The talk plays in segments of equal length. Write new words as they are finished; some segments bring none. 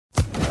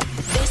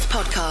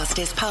podcast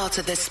is part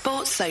of the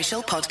Sports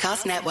Social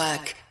Podcast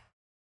Network.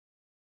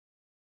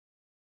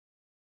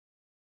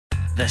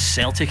 The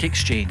Celtic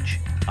Exchange,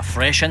 a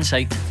fresh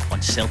insight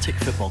on Celtic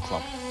Football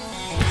Club.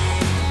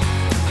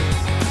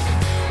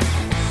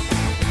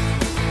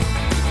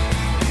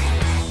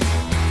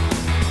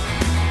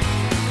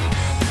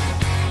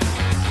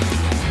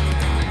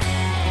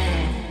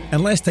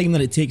 In less time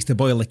than it takes to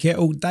boil the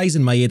kettle,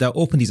 Daisen Maeda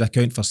opened his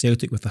account for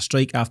Celtic with a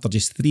strike after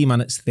just 3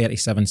 minutes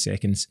 37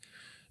 seconds.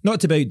 Not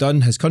to be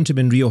outdone, his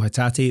countryman Rio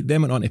Hatate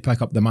then went on to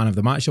pick up the Man of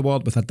the Match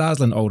award with a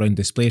dazzling all-round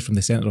display from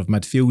the centre of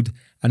midfield,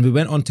 and we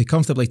went on to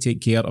comfortably take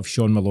care of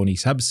Sean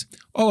Maloney's Hibs.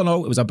 All in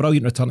all, it was a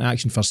brilliant return to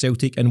action for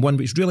Celtic and one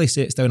which really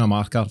sets down a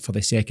marker for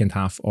the second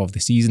half of the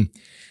season.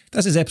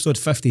 This is episode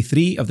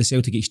 53 of the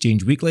Celtic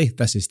Exchange Weekly.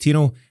 This is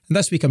Tino, and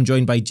this week I'm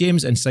joined by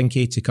James and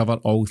Sinky to cover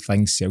all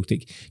things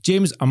Celtic.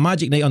 James, a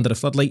magic night under the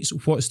floodlights.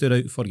 What stood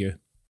out for you?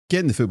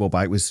 Getting the football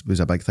back was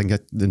a big thing.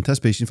 The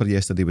anticipation for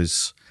yesterday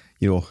was,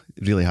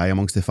 really high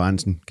amongst the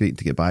fans, and great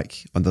to get back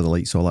under the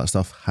lights, all that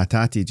stuff.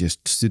 Hatate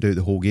just stood out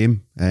the whole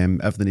game.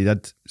 Everything he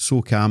did,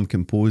 so calm,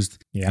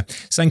 composed. Yeah.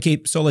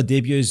 Sinky, solid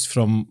debuts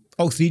from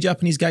all three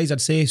Japanese guys,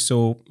 I'd say.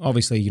 So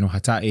obviously,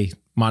 Hatate,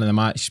 man of the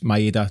match,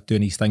 Maeda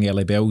doing his thing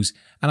early bells.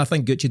 And I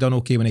think Gucci done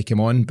okay when he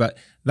came on. But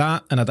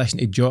that, in addition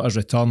to Jota's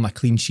return, a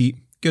clean sheet.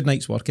 Good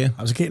night's work, eh? It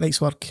was a great night's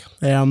work.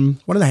 One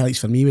of the highlights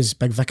for me was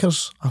Big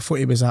Vickers. I thought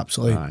he was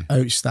absolutely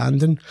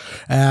outstanding.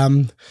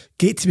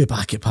 Great to be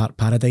back at Park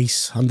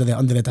Paradise under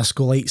the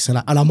disco lights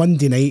on a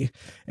Monday night.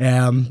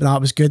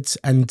 That was good.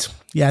 And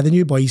yeah, the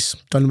new boys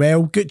done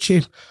well.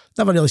 Gucci,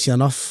 never really seen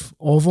enough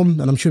of him,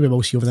 and I'm sure we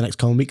will see over the next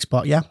couple of weeks.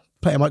 But yeah,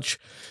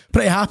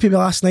 pretty happy with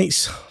last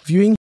night's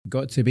viewing.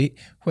 Got to be.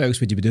 What else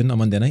would you be doing on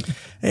Monday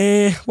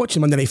night? Watching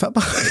Monday Night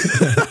Football.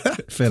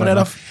 Fair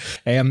enough.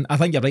 I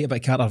think you're right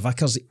about Carter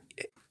Vickers.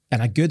 In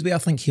a good way, I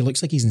think he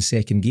looks like he's in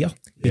second gear.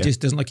 He just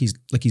doesn't look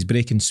he's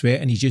breaking sweat,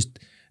 and he's just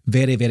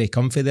very, very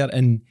comfy there.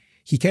 And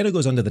he kind of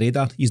goes under the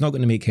radar. He's not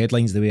going to make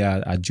headlines the way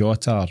a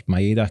Jota or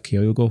Maeda,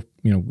 Kyogo,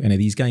 any of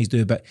these guys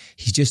do, but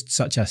he's just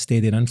such a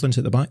steady influence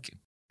at the back.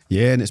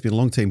 Yeah, and it's been a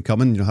long time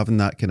coming, having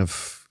that kind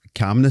of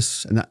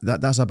calmness, and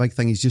that's a big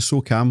thing. He's just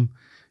so calm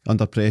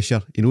under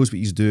pressure. He knows what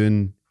he's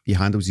doing. He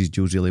handles his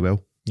duels really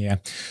well. Yeah.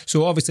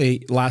 So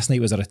obviously last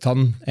night was a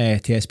return to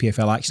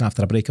SPFL action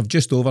after a break of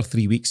just over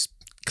 3 weeks.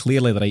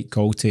 Clearly the right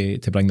call to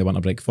bring the winter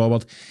break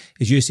forward.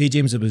 As you say,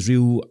 James, there was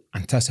real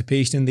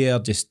anticipation in there,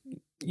 just,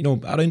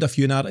 around a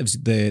few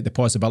narratives, the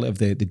possibility of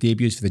the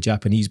debuts for the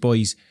Japanese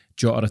boys,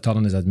 Jota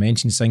returning, as I'd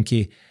mentioned,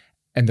 Sinky,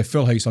 and the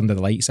full house under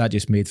the lights, that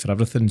just made for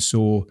everything.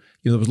 So,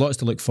 there was lots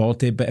to look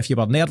forward to, but if you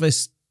were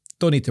nervous,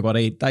 don't need to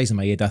worry. Daisen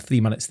Maeda, 3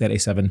 minutes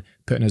 37,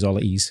 putting us all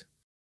at ease.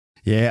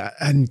 Yeah,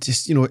 and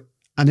just, an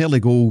early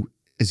goal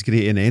is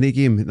great in any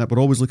game. We're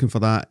always looking for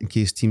that in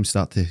case teams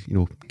start to,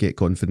 get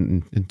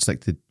confident and stick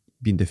to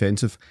being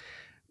defensive.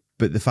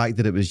 But the fact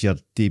that it was your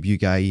debut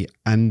guy,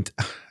 and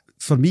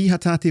for me,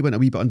 Hatate went a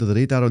wee bit under the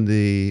radar on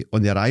the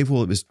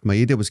arrival. It was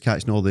Maeda was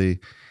catching all the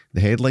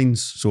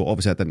headlines, so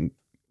obviously I didn't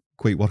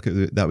quite work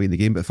out that way in the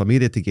game. But for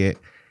Maeda to get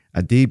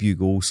a debut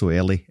goal so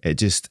early,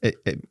 it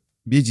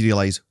made you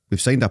realise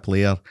we've signed a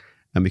player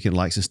and we can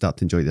relax and start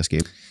to enjoy this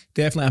game.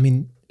 Definitely. I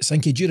mean,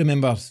 Sinky, do you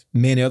remember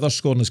many others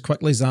scoring as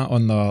quickly as that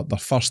on their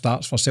first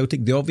starts for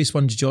Celtic? The obvious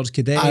one's George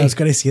Cadet. I was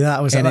going to say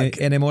that.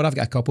 Any more? I've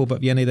got a couple, but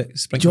have you any that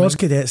spring? George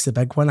Cadet's the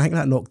big one. I think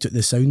that knocked out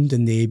the sound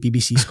in the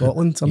BBC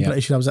Scotland. I'm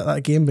pretty sure I was at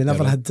that game. We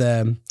never had,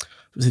 it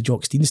was the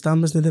Jock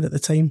Steenstam, wasn't it, at the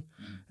time?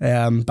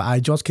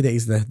 But George Cadet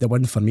is the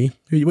one for me.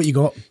 What you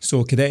got?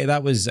 So Cadet,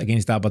 that was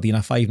against Aberdeen, a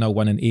 5-0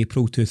 win in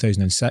April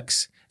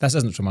 2006. This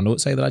isn't from my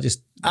notes either, I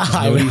just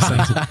know these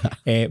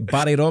things.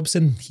 Barry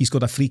Robson, he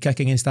scored a free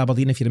kick against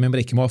Aberdeen, if you remember.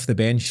 He came off the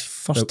bench.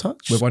 First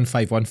touch? We won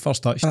 5-1,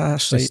 first touch,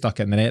 just stuck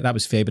it in the net. That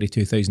was February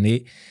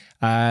 2008.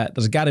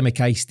 There's Gary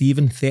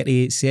Mackay-Stephen,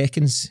 38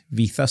 seconds,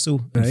 v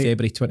Thistle in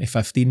February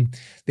 2015.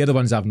 They're the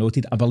ones I've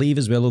noted. I believe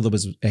as well, there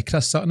was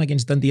Chris Sutton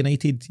against Dundee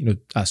United,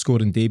 a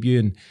scoring debut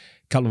and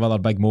a couple of other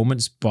big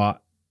moments,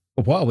 but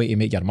what a way to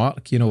make your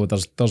mark.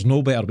 There's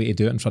no better way to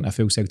do it in front of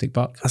full Celtic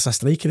Park. As a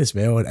striker as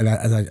well, and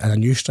a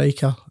new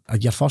striker,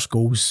 your first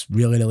goal's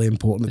really, really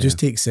important. It just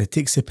takes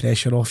the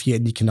pressure off you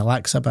and you can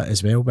relax a bit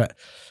as well. But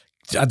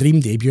a dream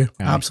debut,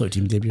 absolute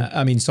dream debut.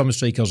 I mean, some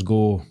strikers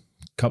go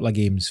couple of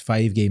games,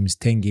 5 games,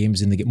 10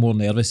 games, and they get more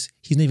nervous.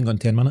 He's not even gone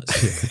 10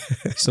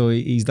 minutes. So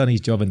he's done his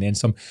job and then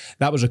some.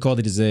 That was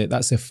recorded as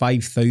that's the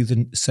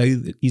 5,000,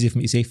 easy for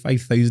me to say,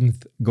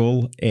 5,000th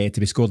goal to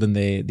be scored in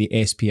the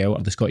SPL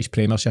or the Scottish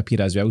Premiership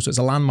here as well. So it's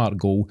a landmark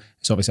goal.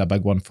 It's obviously a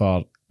big one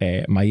for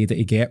Maeda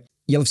to get.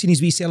 You'll have seen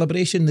his wee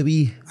celebration, the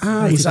wee...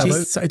 he's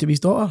sat to his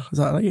daughter, is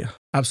that right?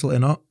 Absolutely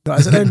not.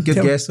 Is it then?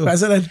 Good guess though. What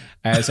is it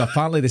then? So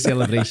apparently the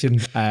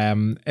celebration,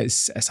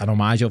 it's an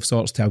homage of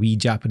sorts to a wee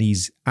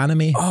Japanese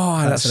anime.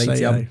 Oh, that's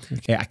right.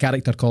 A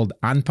character called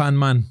Anpan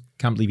Man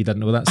Can't believe you didn't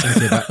know that,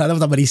 Cynthia. But, I never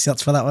done my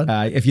research for that one.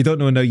 if you don't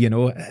know now, you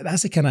know.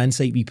 That's the kind of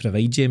insight we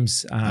provide,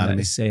 James. And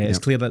it's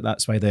clear that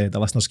that's why the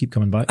listeners keep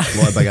coming back. A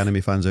lot of big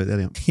anime fans out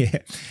there. Yeah. Yeah.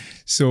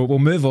 So we'll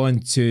move on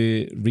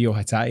to Ryo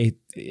Hatate.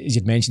 As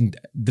you'd mentioned,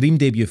 dream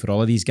debut for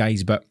all of these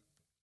guys, but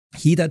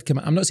he did come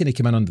in. I'm not saying he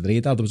came in under the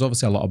radar. There was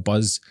obviously a lot of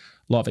buzz,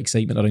 a lot of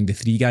excitement around the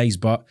three guys,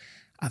 but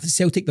I think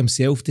Celtic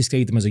themselves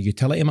described him as a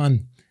utility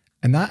man.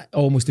 And that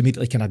almost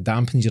immediately kind of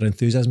dampens your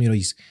enthusiasm. You know,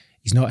 he's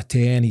not a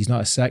 10, he's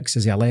not a 6,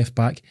 is he a left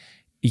back?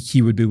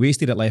 He would be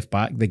wasted at left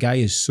back. The guy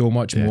is so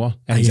much more,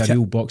 and he's a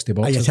real box to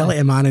box. A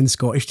utility man in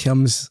Scottish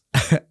terms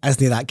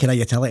isn't he that kind of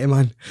utility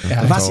man?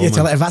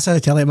 If that's a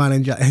utility man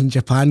in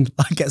Japan,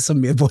 I'll get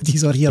some mere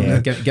bodies on here. Yeah,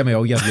 give me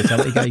all your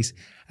utility guys.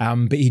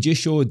 But he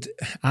just showed,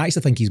 I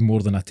actually think he's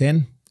more than a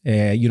 10.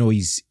 You know,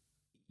 he's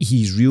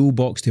real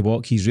box to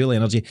box, he's real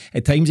energy.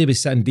 At times he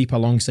was sitting deep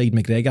alongside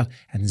McGregor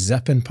and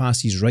zipping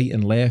passes right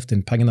and left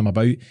and pinging them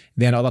about.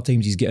 Then other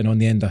times he's getting on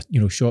the end of,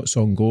 you know, shots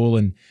on goal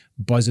and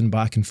buzzing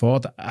back and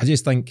forward. I actually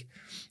think,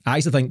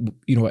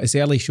 you know, it's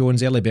early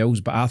showings, early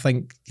bells, but I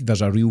think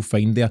there's a real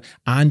find there.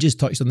 And just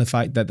touched on the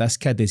fact that this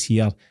kid is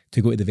here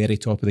to go to the very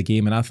top of the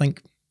game. And I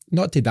think,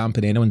 not to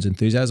dampen anyone's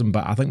enthusiasm,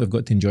 but I think we've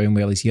got to enjoy him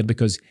while he's here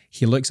because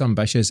he looks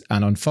ambitious,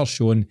 and on first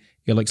showing,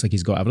 he looks like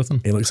he's got everything.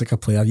 He looks like a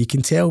player. You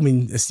can tell, I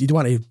mean, you don't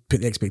want to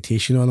put the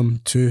expectation on him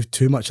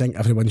too much. I think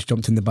everyone's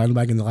jumped in the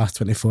bandwagon in the last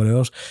 24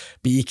 hours,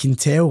 but you can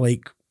tell,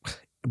 like,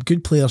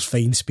 good players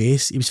find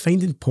space. He was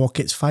finding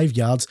pockets, 5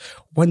 yards,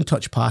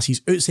 one-touch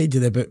passes, outside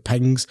of the boot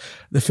pings,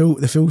 the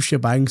full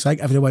shebang. So I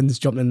think everyone's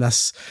jumping in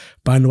this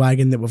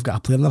bandwagon that we've got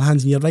a player in their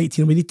hands, and you're right,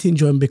 we need to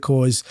enjoy him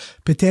because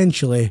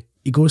potentially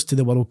he goes to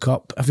the World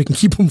Cup, if we can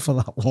keep him for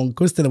that long,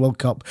 goes to the World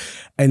Cup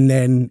and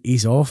then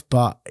he's off.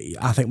 But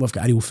I think we've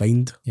got a real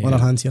find on our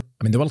hands here.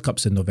 I mean, the World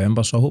Cup's in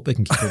November, so I hope they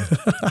can keep him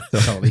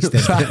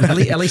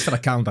at least for a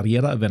calendar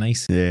year. That'd be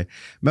nice. Yeah.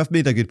 Miff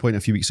made a good point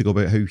a few weeks ago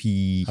about how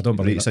he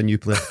rates a new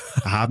player.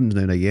 I haven't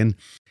now and again.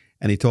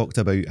 And he talked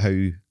about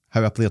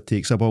how a player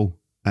takes a ball.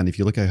 And if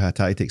you look at how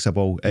Hatate takes a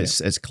ball,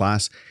 it's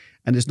class.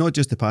 And it's not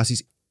just the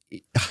passes.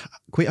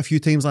 Quite a few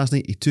times last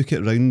night, he took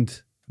it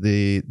round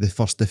the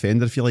first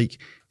defender, if you like,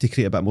 to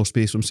create a bit more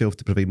space for himself,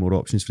 to provide more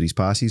options for his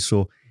passes.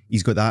 So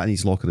he's got that in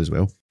his locker as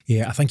well.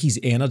 Yeah, I think his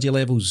energy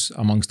levels,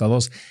 amongst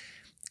others,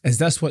 is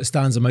this what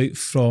stands him out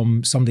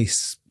from somebody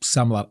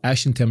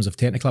similar-ish in terms of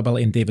technical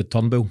ability in David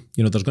Turnbull?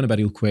 You know, there's going to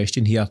be a real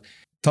question here.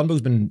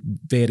 Turnbull's been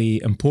very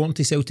important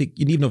to Celtic,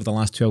 even over the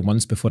last 12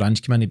 months before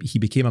Ange came in. He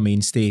became a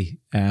mainstay,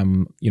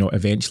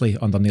 eventually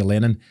under Neil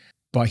Lennon.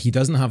 But he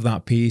doesn't have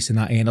that pace and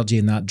that energy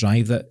and that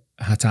drive that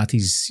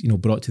Hatate's,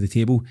 brought to the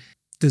table.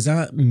 Does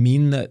that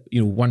mean that,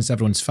 once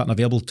everyone's fit and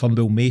available,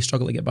 Turnbull may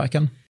struggle to get back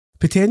in?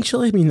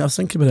 Potentially. I mean, I was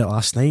thinking about it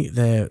last night.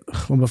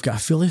 When we've got a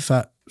fully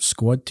fit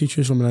squad to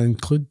choose from, and I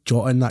include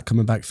Jota in that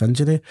coming back from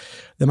injury,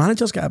 the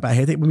manager's got a bit of a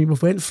headache. I mean,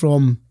 we've went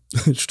from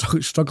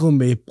struggling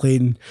with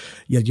playing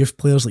your youth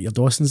players like your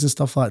Dawsons and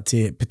stuff like that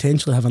to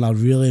potentially having a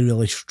really,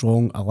 really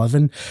strong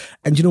 11.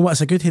 And you know what?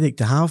 It's a good headache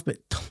to have, but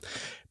I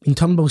mean,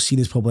 Turnbull's seen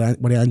as probably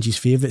one of Angie's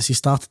favourites. He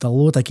started a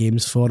load of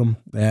games for him.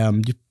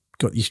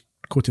 You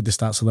quoted the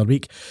stats of the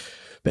week.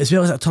 But as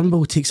well as that,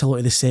 Turnbull takes a lot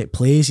of the set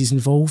plays. He's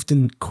involved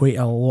in quite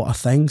a lot of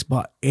things,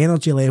 but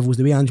energy levels,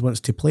 the way Ange wants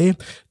to play,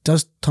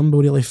 does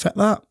Turnbull really fit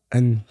that?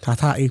 And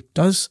Hatate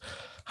does.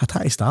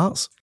 Hatate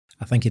starts.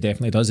 I think he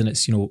definitely does, and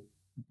it's,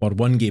 we're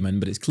one game in,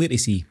 but it's clear to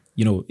see,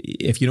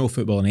 if you know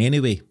football in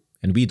any way,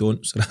 and we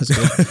don't, so that's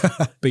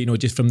good. But,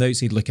 just from the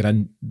outside looking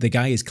in, the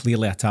guy is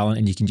clearly a talent,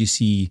 and you can just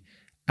see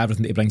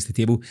everything that he brings to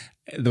the table.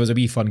 There was a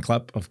wee fun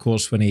clip, of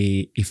course, when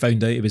he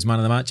found out he was man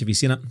of the match. Have you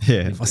seen it?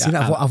 Yeah. I've seen it.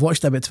 I've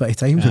watched it about 20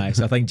 times.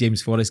 So I think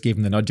James Forrest gave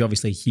him the nudge.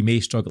 Obviously, he may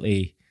struggle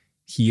to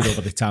hear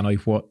over the tannoy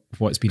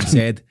what's been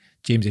said.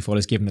 Jamesy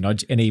Forrest gave him the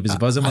nudge, and he was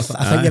buzzing with it.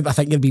 I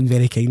think you're being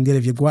very kind there.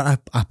 If you've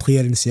got a player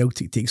in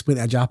Celtic to explain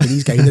to a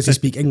Japanese guy who doesn't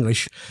speak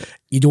English,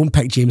 you don't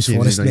pick James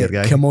Forrest, mate.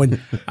 Come on.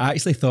 I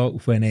actually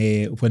thought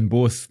when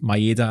both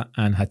Maeda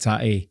and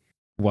Hatate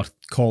were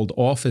called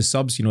off as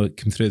subs,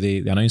 come through the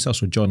announcer,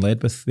 so John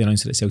Ledwith, the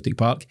announcer at Celtic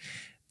Park,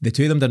 the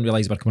two of them didn't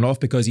realise they were coming off,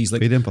 because he's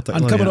like,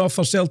 I'm coming off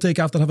for Celtic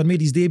after having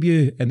made his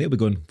debut, and they'll be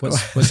going,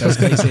 what's this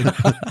guy saying?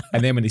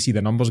 And then when they see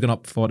the numbers going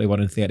up 41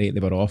 and 38, they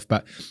were off.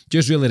 But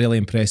just really, really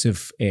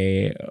impressive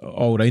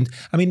all round.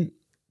 I mean,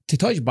 to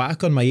touch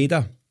back on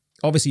Maeda,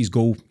 obviously his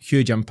goal,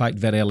 huge impact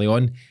very early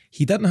on.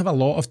 He didn't have a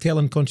lot of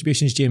telling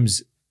contributions,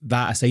 James.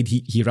 That aside,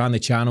 he ran the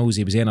channels,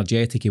 he was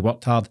energetic, he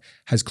worked hard.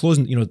 His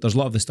closing, there's a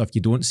lot of the stuff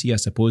you don't see, I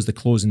suppose, the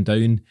closing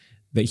down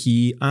that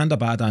he and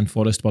Abada and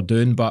Forrest were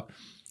doing, but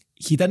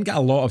he didn't get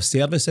a lot of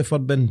service, if we're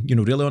being,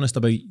 really honest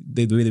about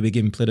the way the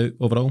game played out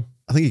overall.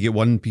 I think he got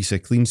one piece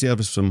of clean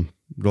service from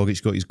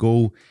Rogic, got his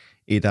goal.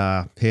 He had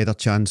a header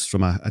chance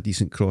from a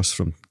decent cross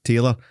from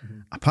Taylor. Mm-hmm.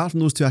 Apart from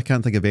those two, I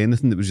can't think of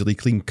anything that was really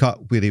clean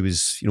cut where he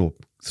was,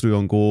 through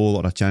on goal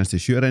or a chance to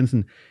shoot or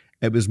anything.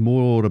 It was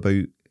more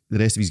about, the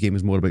rest of his game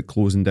was more about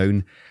closing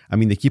down. I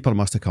mean, the keeper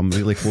must have come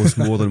really close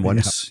more than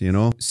once,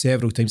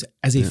 Several times.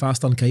 Is he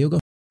fast on Kyogo?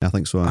 I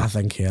think so. I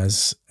think he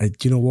is. Do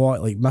you know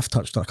what? Like Miff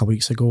touched on it a couple of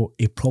weeks ago,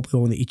 he probably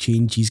wanted to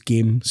change his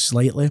game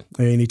slightly.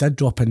 I mean, he did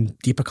drop in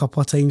deep a couple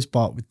of times,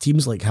 but with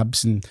teams like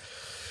Hibs, and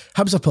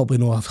Hibs are probably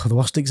not the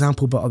worst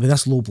example, but with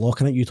this low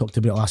block, I think you talked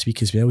about it last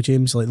week as well,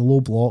 James, like the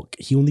low block,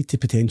 he'll need to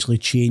potentially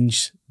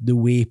change the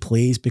way he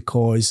plays,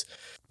 because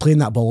playing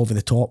that ball over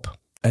the top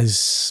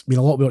is, I mean,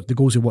 a lot of the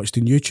goals we watched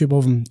on YouTube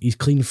of him, he's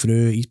clean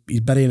through,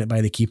 he's burying it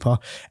by the keeper.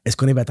 It's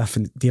going to be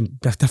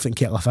a different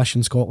kettle of fish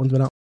in Scotland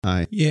with it.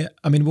 Aye. Yeah,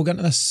 I mean, we'll get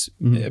into this.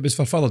 It was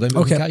for further down,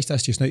 but Okay. we'll catch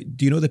this just now.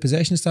 Do you know the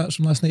possession stats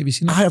from last night? Have you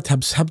seen I that? heard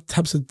Hibs had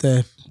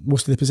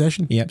most of the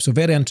possession. Yeah, so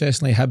very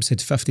interestingly, Hibs had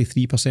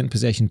 53%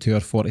 possession to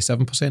our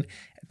 47%. It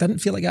didn't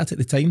feel like that at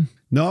the time.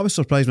 No, I was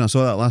surprised when I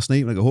saw that last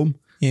night when I got home.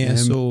 Yeah,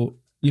 so,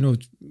 you know,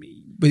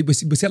 we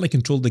certainly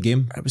controlled the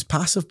game. It was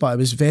passive, but it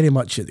was very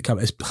much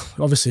it's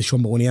obviously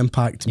Sean Maloney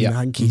impact. I mean, Yeah.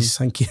 I think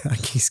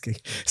he's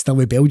still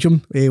with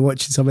Belgium,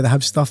 watching some of the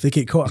Hibs stuff. They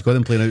get caught. He's got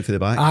them playing out for the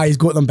back. He's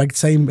got them big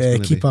time. gonna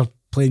Keeper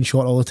playing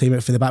short all the time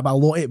out for the back, but a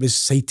lot of it was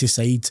side to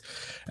side.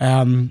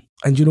 And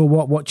you know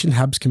what? Watching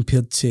Hibs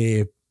compared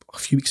to a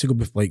few weeks ago,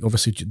 like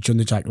obviously during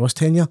the Jack Ross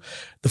tenure,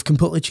 they've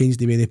completely changed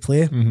the way they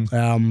play.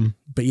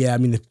 But yeah, I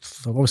mean,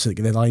 they've obviously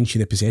got the lion's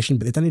share of possession,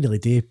 but they didn't really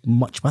do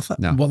much with it.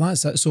 No. Well,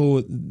 that's it.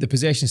 So the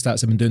possession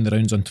stats have been doing the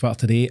rounds on Twitter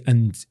today,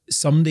 and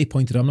somebody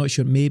pointed out, I'm not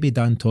sure, maybe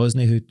Dan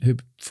Tosney, who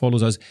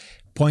follows us,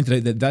 pointed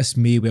out that this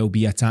may well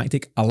be a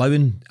tactic,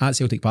 allowing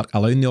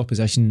the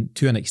opposition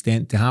to an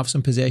extent to have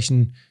some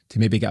possession, to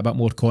maybe get a bit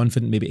more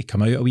confident, maybe to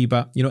come out a wee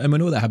bit. You know, and we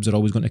know that Hibs are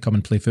always going to come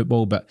and play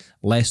football, but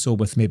less so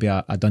with maybe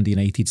a Dundee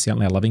United,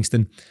 certainly a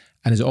Livingston.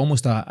 And is it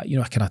almost a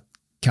kind of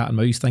cat and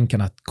mouse thing,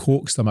 kind of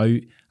coax them out,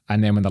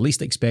 and then when they're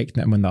least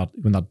expecting it, and when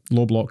their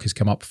low block has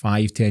come up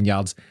 5-10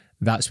 yards,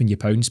 that's when you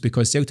pounce,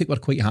 because Celtic were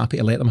quite happy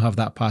to let them have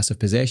that passive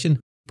possession,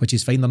 which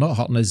is fine. They're not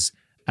hurting us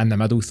in the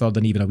middle third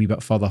and even a wee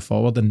bit further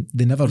forward, and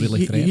they never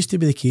really It threatened. used to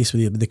be the case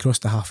when they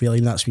crossed the halfway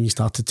line. That's when you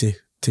started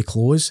to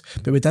close.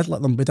 But we did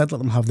let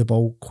them have the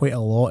ball quite a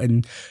lot.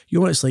 And you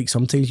know what it's like,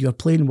 sometimes you're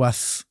playing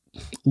with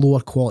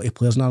lower quality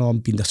players, and I know I'm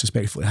being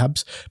disrespectful to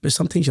Hibs, but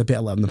sometimes you're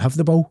better letting them have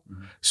the ball,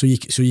 so you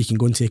can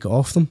go and take it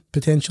off them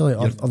potentially,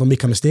 or they'll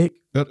make a mistake.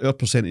 Our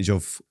percentage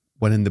of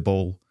winning the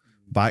ball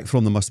back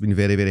from them must have been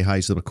very, very high,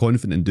 so they were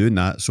confident in doing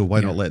that, so why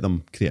not let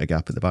them create a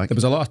gap at the back? There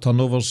was a lot of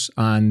turnovers,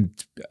 and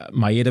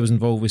Maeda was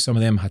involved with some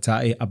of them.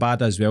 Hatate,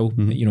 Abada as well,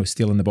 you know,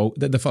 stealing the ball.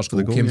 The first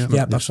goal, goal, came yeah. from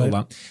Yeah, that's all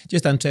right. that.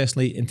 Just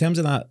interestingly, in terms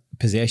of that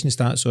possession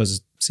stat, so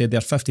as I said, they're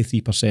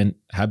 53%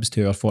 Hibs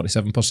to our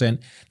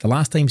 47%. The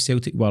last time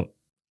Celtic were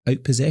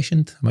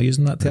out-possessioned, am I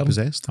using that term?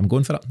 Possessed. I'm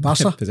going for it.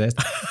 Barca? Possessed.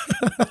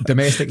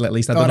 Domestically, at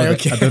least. I don't know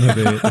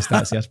the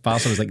stats here.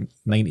 Barca was like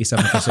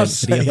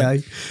 97% free, I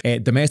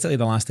think. Domestically,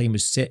 the last time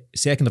was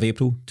 2nd of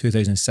April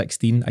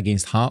 2016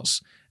 against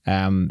Hearts.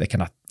 The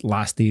kind of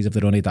last days of the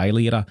Ronnie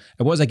Dyley era.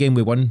 It was a game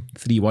we won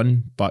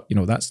 3-1, but you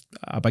know, that's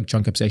a big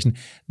chunk of possession.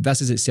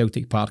 This is at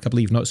Celtic Park, I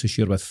believe, not so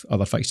sure with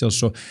other fixtures.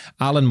 So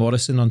Alan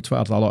Morrison on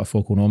Twitter, a lot of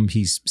folk will know him.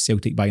 He's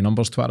Celtic by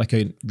Numbers Twitter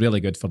account, really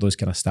good for those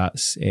kind of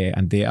stats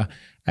and data.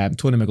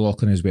 Tony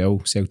McLaughlin as well,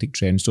 Celtic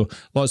Trends. So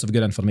lots of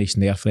good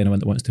information there for anyone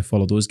that wants to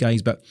follow those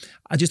guys. But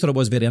I just thought it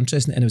was very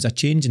interesting, and it was a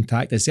change in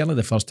tactics. It's certainly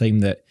the first time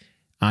that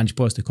Ange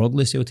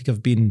Postecoglou Celtic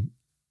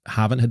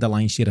haven't had the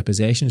lion's share of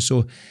possession.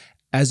 So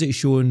is it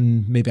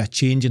showing maybe a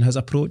change in his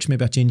approach,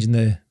 maybe a change in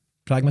the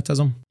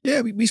pragmatism?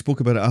 Yeah, we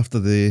spoke about it after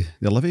the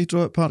Livy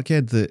draw at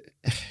Parkhead, that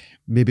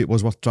maybe it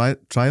was worth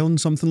trialling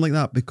something like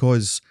that,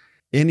 because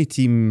any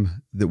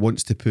team that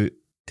wants to put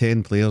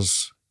 10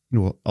 players, you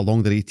know,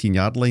 along their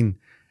 18-yard line,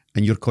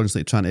 and you're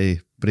constantly trying to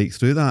break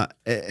through that,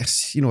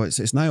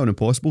 it's nigh on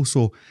impossible.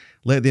 So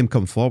let them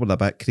come forward a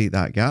bit, create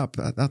that gap.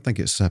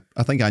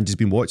 I think Ange's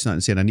been watching that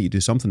and saying, I need to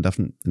do something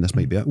different, and this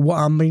might be it. What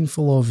I'm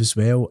mindful of as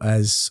well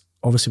is,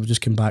 obviously we've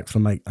just come back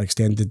from an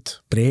extended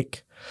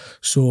break,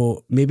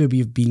 so maybe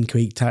we've been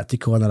quite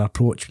tactical in our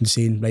approach and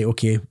saying, right,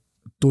 okay,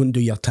 don't do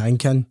your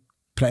tanking.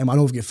 I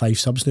know we've got 5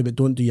 subs now, but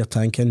don't do your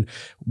tanking.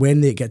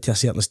 When they get to a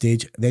certain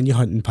stage, then you're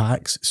hunting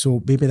packs.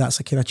 So maybe that's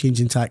a kind of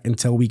change in tack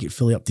until we get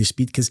fully up to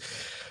speed, because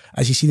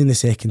as you've seen in the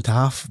second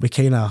half, we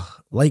kind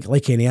of,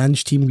 like any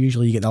Ange team,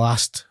 usually you get the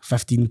last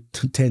 15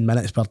 to 10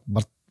 minutes,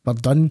 we're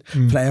done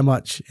pretty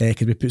much,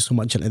 because we put so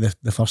much into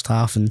the first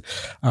half and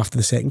after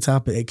the second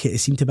half, but it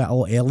seemed to be a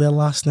lot earlier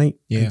last night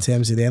in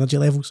terms of the energy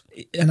levels.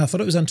 And I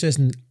thought it was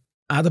interesting.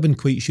 I'd have been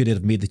quite sure he'd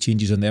have made the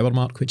changes on the hour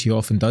mark, which he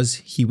often does.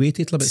 He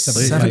waited till about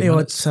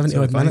 70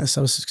 odd minutes.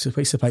 I was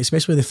quite surprised,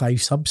 especially with the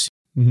 5 subs.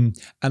 Mm-hmm.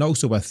 And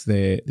also with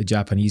the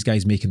Japanese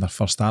guys making their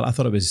first start, I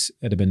thought it'd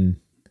have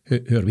been,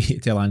 who are we to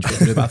tell Ange what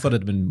to do? But I thought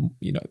it'd have been,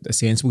 you know, a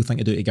sensible thing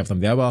to do, to give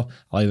them the hour,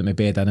 allow them to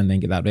bed in and then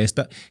get that rest.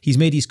 But he's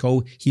made his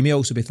call. He may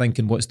also be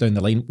thinking what's down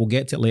the line. We'll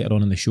get to it later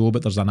on in the show,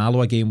 but there's an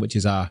Alloa game which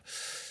is an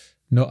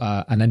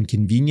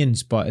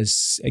inconvenience, but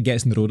it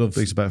gets in the road of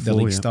the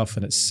league stuff,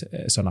 and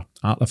it's on an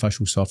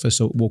artificial surface,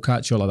 so we'll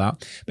catch all of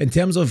that. But in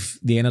terms of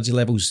the energy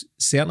levels,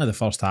 certainly the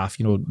first half,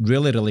 you know,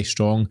 really, really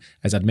strong.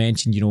 As I'd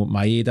mentioned, you know,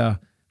 Maeda,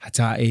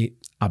 Hatate,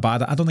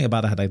 Abada. I don't think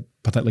Abada had a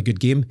particularly good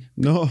game.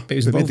 No, but he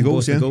was involved in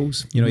both the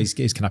goals. You know, he's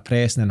kind of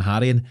pressing and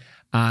harrying,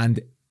 and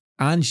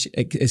And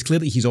it's clear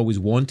that he's always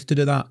wanted to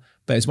do that.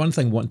 But it's one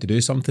thing wanting to do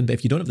something, but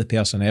if you don't have the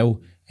personnel,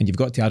 and you've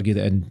got to argue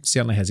that in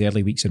certainly his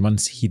early weeks and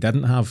months, he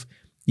didn't have,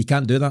 you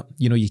can't do that.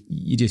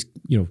 You just,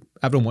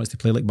 everyone wants to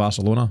play like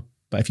Barcelona,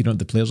 but if you don't have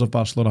the players of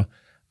Barcelona,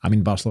 I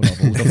mean Barcelona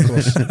of old, of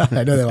course.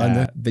 I know they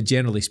land but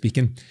generally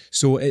speaking.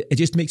 So it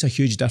just makes a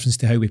huge difference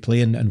to how we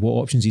play and what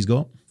options he's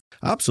got.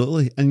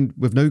 Absolutely. And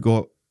we've now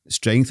got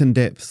strength and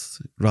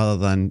depth rather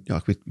than,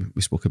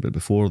 we spoke about it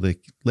before, the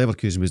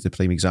Leverkusen was the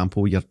prime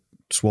example. You're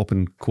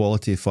swapping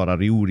quality for a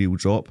real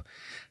drop.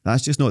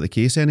 That's just not the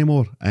case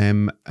anymore.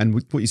 And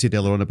what you said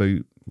earlier on about,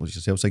 what was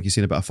yourself saying, you're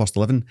saying about a first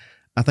 11,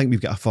 I think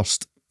we've got a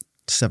first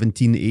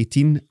 17,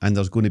 18, and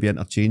there's going to be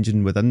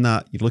interchanging within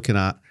that. You're looking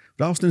at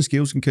Ralston and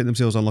Scales can count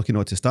themselves unlucky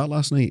not to start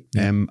last night.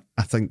 Yeah.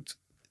 I think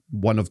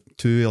one of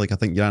two, I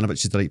think Juranovic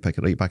is the right pick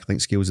at right back, I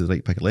think Scales is the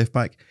right pick at left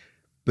back.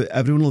 But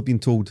everyone will have been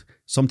told,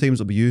 sometimes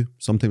it'll be you,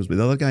 sometimes it'll be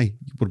the other guy.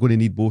 We're going to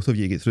need both of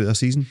you to get through this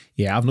season.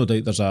 Yeah, I've no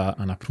doubt there's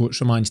an approach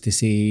from Ange to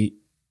say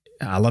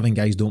 11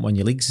 guys don't win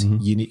your leagues. Mm-hmm.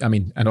 You need,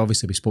 and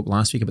obviously we spoke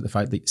last week about the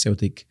fact that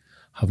Celtic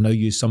have now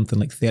used something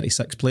like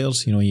 36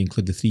 players. You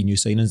include the 3 new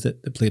signings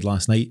that played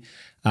last night.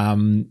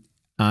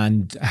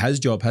 And his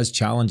job, his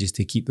challenge is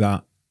to keep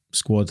that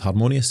squad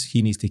harmonious.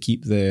 He needs to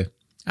keep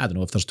I don't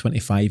know, if there's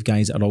 25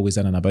 guys that are always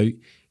in and about,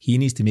 he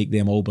needs to make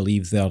them all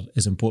believe they're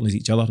as important as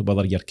each other,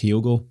 whether you're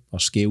Kyogo or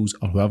Scales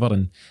or whoever.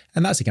 And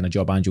that's the kind of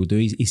job Ange will do.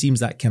 He seems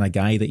that kind of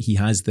guy that he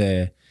has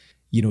the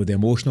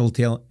emotional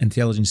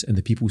intelligence and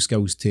the people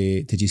skills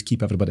to just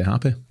keep everybody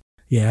happy.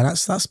 Yeah,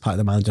 that's part of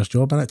the manager's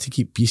job, isn't it? To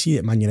keep, you see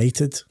at Man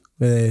United,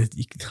 with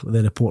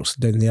the reports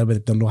down there, where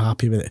they're not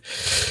happy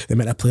with the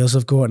amount of players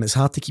they've got, and it's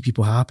hard to keep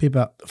people happy.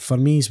 But for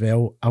me as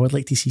well, I would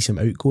like to see some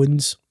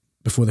outgoings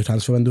before the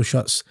transfer window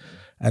shuts.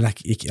 And I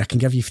can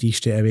give you 3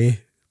 straight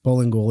away: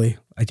 Bolingoli,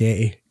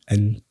 Hatate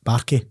and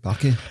Barkey.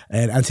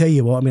 And I'll tell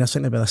you what, I was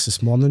thinking about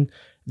this morning.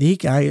 The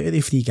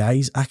 3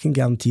 guys, I can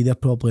guarantee they're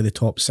probably the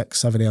top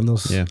 6-7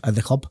 earners at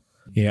the club.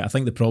 Yeah, I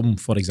think the problem,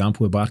 for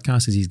example, with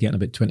Barkas is he's getting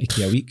about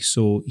 20k a week,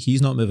 so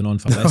he's not moving on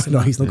for less than no,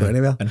 that. he's not going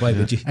anywhere. And why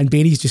would you? And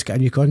Bailey's just got a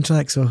new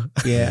contract, so...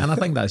 Yeah, and I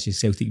think that's just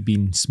Celtic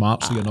being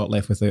smart, so you're not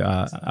left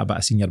without a bit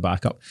of senior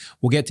backup.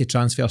 We'll get to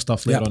transfer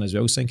stuff later on as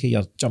well, Sinky.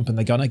 You're jumping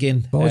the gun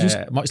again.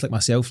 Much like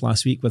myself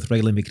last week with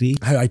Riley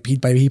McGree. How I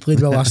peed by he played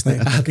well last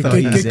night.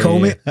 good call,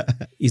 mate.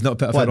 He's not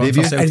put a foot on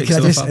for Celtic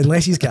so far.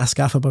 Unless he's got a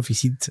scarf above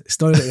his head,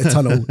 story like the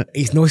tunnel,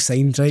 he's no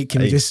signs, right?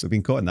 Can we just... We've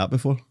been caught in that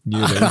before.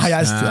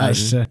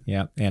 That's true.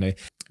 Yeah, anyway.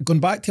 Going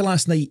back to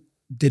last night,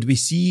 did we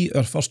see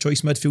our first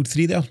choice midfield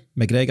 3 there?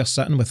 McGregor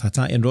sitting with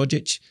Hatate and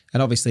Rogic.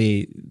 And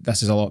obviously,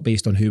 this is a lot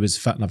based on who was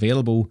fit and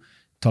available.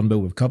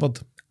 Turnbull we've covered.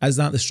 Is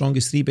that the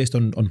strongest 3 based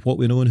on what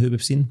we know and who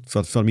we've seen?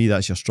 For me,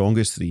 that's your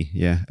strongest 3,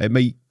 yeah. It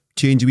might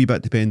change a wee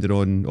bit depending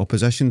on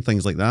opposition,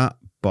 things like that.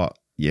 But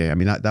yeah,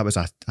 that was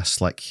a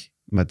slick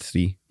mid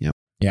 3, yeah.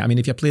 Yeah,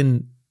 if you're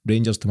playing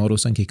Rangers tomorrow,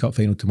 Sinky Cup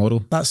final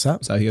tomorrow. That's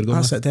it. Is that who you're going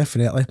That's with? it,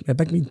 definitely. A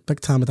big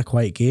time with a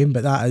quiet game,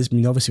 but that is,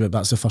 obviously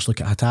that's the first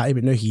look at Hatate,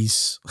 but now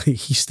he's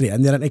straight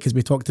in there, isn't he? Because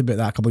we talked about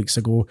that a couple of weeks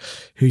ago.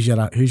 Who's your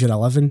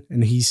 11?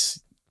 And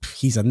he's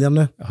in there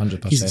now.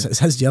 100%. It's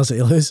his jersey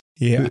to lose.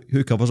 Yeah.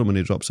 Who covers him when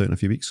he drops out in a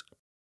few weeks?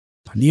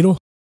 Nero.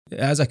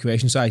 As a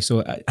question, so I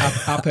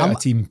put out a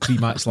team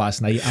pre-match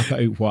last night. I put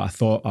out what I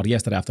thought, or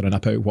yesterday afternoon, I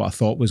put out what I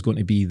thut was going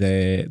to be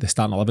the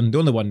starting 11. The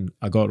only one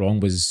I got wrong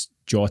was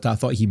Jota. I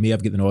thought he may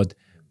have got the nod,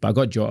 but I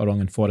got Jota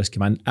wrong and Forrest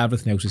came in.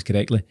 Everything else was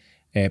correctly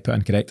put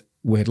in correct.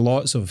 We had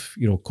lots of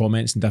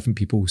comments and different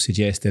people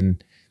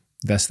suggesting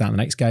this, that and the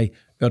next guy.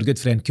 Our good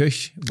friend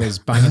Kush was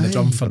banging the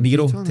drum for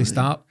Nero to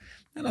start.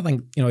 And I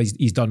think,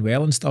 he's done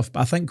well and stuff,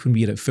 but I think when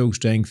we're at full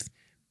strength,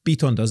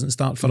 Beaton doesn't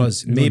start for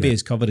us. Maybe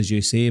as covered as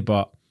you say,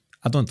 but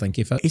I don't think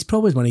he fits. He's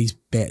probably one of his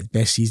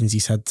best seasons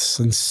he's had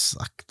since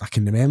I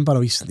can remember.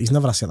 He's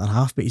never a centre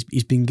half, but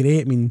he's been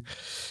great. The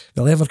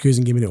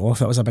Leverkusen game it off,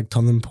 that was a big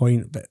turning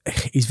point, but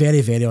he's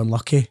very, very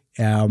unlucky.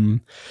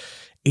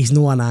 He's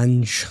not an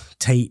Ange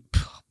type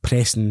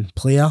pressing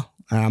player.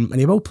 And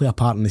he will play a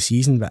part in the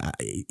season, but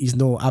he's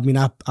no.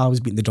 I was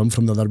beating the drum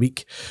from the other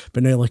week,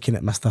 but now looking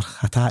at Mr.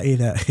 Hatate,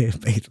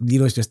 that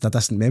Nero's just a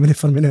distant memory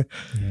for me now.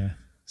 Yeah,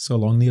 so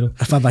long, Nero.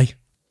 Bye.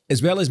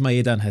 As well as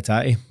Maeda and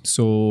Hatate,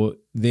 so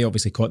they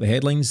obviously caught the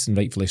headlines, and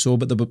rightfully so,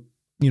 but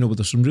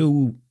there's some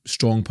real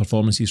strong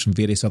performances from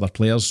various other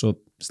players. So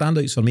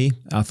standouts for me,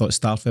 I thought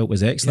Starfelt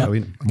was excellent.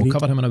 Yeah, and we'll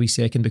cover him in a wee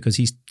second because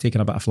he's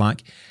taken a bit of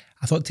flack.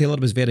 I thought Taylor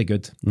was very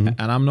good, and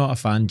I'm not a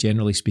fan,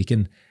 generally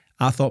speaking.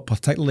 I thought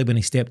particularly when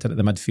he stepped into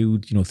the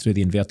midfield, through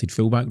the inverted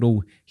fullback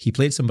role, he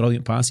played some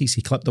brilliant passes.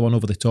 He clipped the one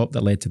over the top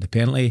that led to the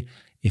penalty.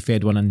 He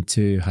fed one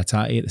into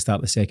Hatate at the start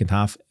of the second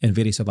half and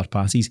various other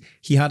passes.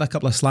 He had a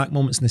couple of slack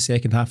moments in the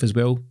second half as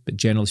well, but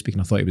generally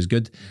speaking, I thought he was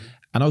good.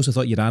 And I also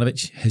thought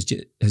Juranovic has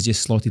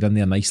just slotted in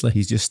there nicely.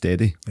 He's just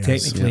steady.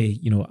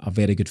 Technically, a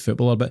very good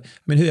footballer. But,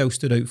 who else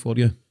stood out for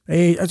you?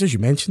 As you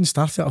mentioned,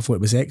 Starfelt, I thought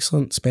it was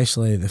excellent,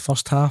 especially the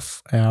first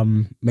half.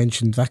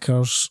 Mentioned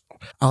Vickers.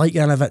 I like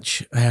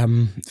Juranovic.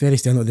 Very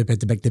still not the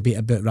big debate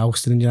about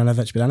Ralston and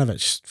Juranovic, but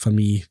Juranovic, for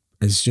me,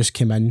 has just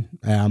come in.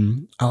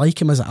 I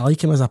like him as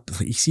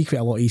you see quite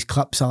a lot of his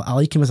clips. I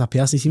like him as a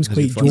person. He seems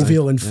quite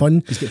jovial and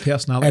fun. He's got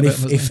personality. And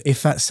if he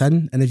fits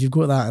in, and if you've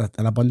got that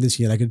in abundance,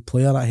 you're a good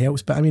player, that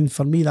helps. But I mean,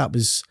 for me, that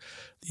was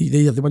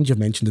the ones you've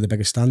mentioned are the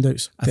biggest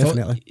standouts.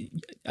 Definitely.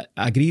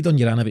 I agreed on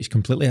Juranovic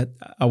completely.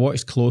 I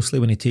watched closely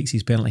when he takes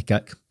his penalty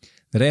kick.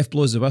 The ref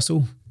blows the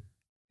whistle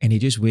and he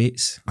just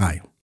waits.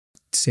 Aye.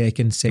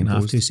 Second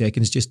half, 2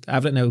 seconds. Just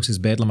everything else is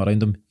bedlam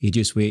around him. He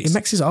just waits. He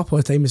mixes it up all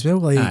the time as well.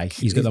 Like, aye,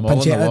 he's got them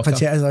all in the locker.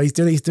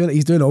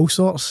 He's doing all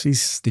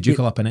sorts. Did you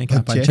call up an egg?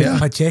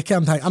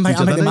 Pancetta. I'm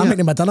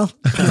making my dinner.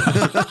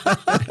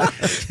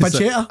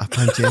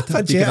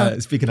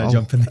 Pancetta. Speaking of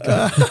jumping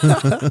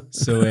the car.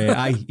 So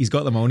he's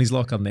got them all in his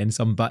locker and then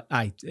some. But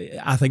I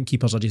think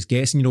keepers are just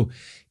guessing. You know,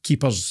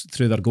 keepers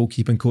through their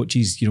goalkeeping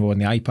coaches, you know, on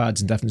the iPads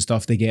and different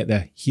stuff, they get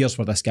here's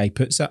where this guy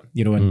puts it.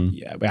 You know, and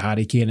with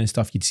Harry Kane and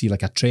stuff, you'd see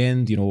like a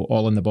trend. You know,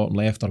 all in the bottom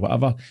left or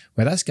whatever.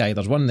 With this guy,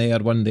 there's one there,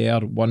 one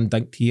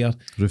dinked here.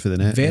 Roof of the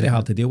net. Very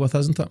hard to deal with,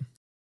 isn't it?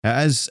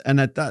 It is, and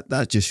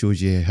that just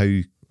shows you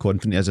how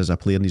confident he is as a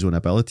player in his own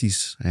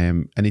abilities.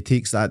 And he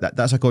takes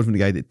that's a confident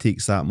guy that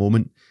takes that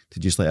moment to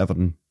just let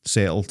everything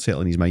settle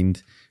in his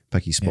mind,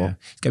 pick his spot. Yeah.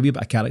 It's got to be a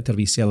bit of character of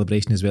his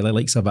celebration as well. He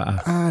likes a bit of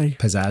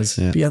pizzazz.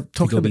 Yeah. But yeah,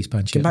 talking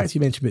about, going back to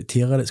you mentioned about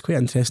Taylor, it's quite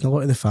interesting. A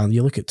lot of the fans,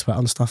 you look at Twitter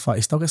and stuff like,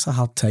 he still gets a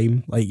hard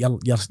time. Like your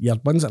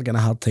ones that are getting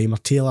a hard time are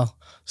Taylor,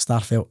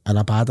 Starfelt and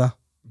Abada.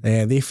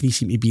 They three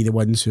seem to be the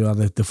ones who are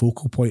the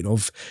focal point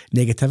of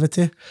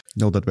negativity.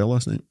 Nil did well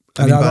last night.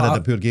 I mean, bad at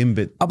a poor game,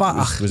 but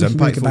was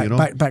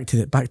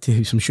impactful. Back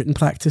to some shooting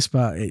practice,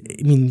 but I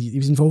mean, he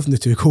was involved in the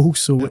 2 goals,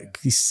 so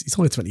he's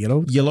only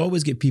 20-year-old. You'll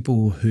always get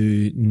people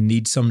who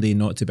need somebody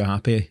not to be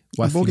happy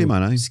with,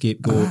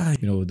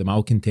 scapegoat, you know, the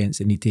malcontents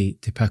that need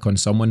to pick on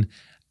someone.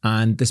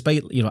 And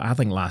despite, you know, I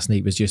think last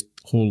night was just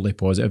wholly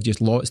positive,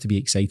 just lots to be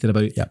excited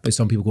about. Yep. But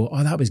some people go,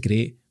 oh, that was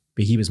great.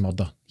 But he was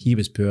murder. He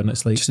was poor, and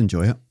it's like, just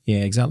enjoy it.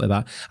 Yeah, exactly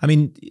that. I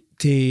mean,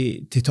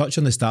 to touch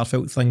on the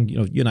Starfelt thing, you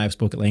know, you and I have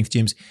spoke at length,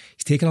 James.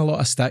 He's taken a lot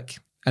of stick,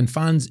 and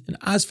fans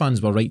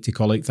were right to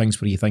call out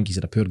things where you think he's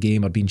had a poor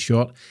game or been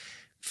short.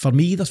 For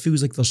me, there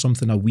feels like there's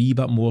something a wee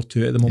bit more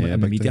to it at the moment in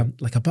the media,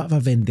 like a bit of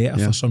a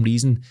vendetta for some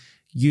reason.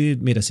 You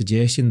made a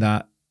suggestion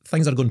that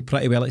things are going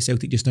pretty well at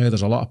Celtic just now.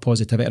 There's a lot of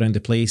positivity around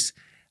the place.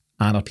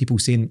 And are people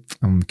saying,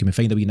 can we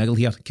find a wee niggle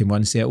here? Can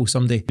one settle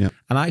someday? Yeah.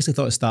 And I actually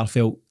thought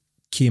Starfelt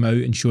came out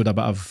and showed a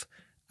bit of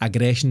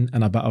aggression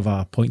and a bit of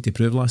a point to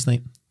prove last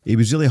night. He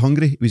was really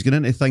hungry. He was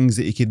getting into things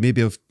that he could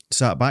maybe have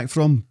sat back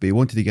from, but he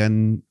wanted to get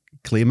in,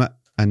 claim it,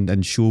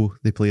 and show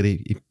the player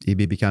he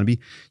maybe can be.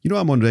 You know,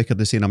 I'm on record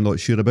as saying I'm not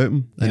sure about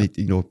him, and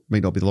he, you know,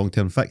 might not be the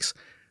long-term fix.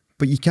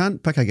 But you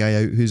can't pick a guy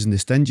out who's in the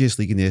stingiest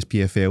league in the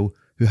SPFL,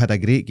 who had a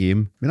great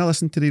game. I mean, I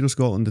listened to Radio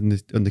Scotland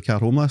on the car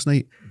home last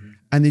night,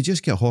 and they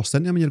just get horsed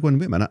into him, and you're going,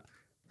 wait a minute,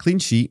 clean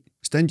sheet,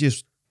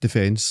 stingiest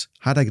defence,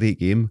 had a great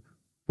game.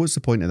 What's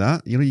the point of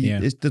that? You know,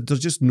 there's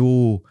just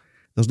no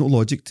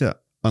logic to it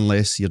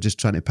unless you're just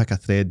trying to pick a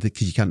thread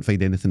because you can't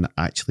find anything that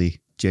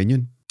actually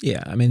genuine.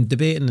 Yeah, I mean,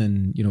 debating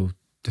and, you know,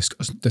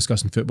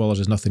 discussing footballers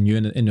is nothing new,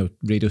 and you know,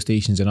 radio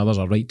stations and others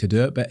are right to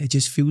do it, but it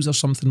just feels there's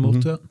something more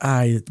to it.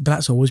 Aye, but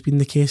that's always been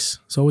the case.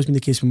 It's always been the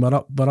case when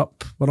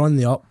we're on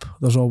the up.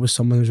 There's always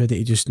someone who's ready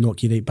to just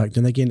knock you right back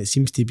down again. It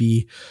seems to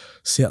be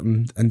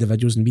certain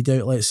individuals and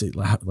media outlets that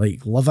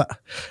like love it.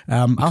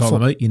 You call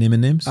them out. You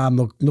naming names? I'm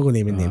not going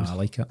naming names. I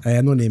like it.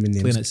 I'm not naming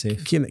names. Playing it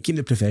safe. Keeping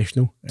it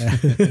professional.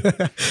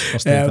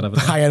 First time for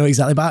everything. I know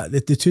exactly. But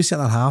the 2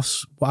 centre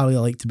halves, what I really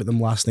liked about them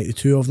last night, the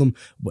 2 of them,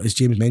 as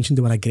James mentioned,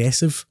 they were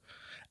aggressive.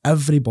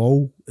 Every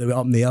ball that went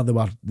up in the air,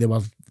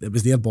 it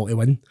was their ball to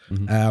win.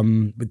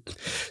 But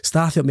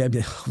Starfelt,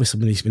 obviously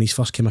when he's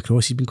first came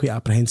across, he's been quite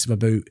apprehensive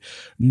about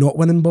not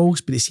winning balls,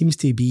 but it seems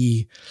to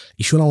be,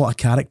 he's shown a lot of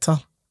character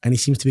and he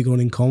seems to be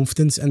growing in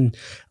confidence. And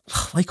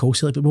like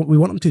also, but we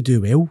want him to do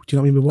well. Do you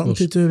know what I mean? We want him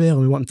to do well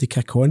and we want him to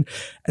kick on.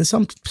 And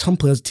some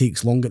players it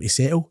takes longer to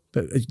settle.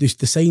 But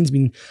the signs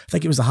been, I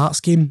think it was the Hearts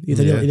game. He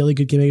had a really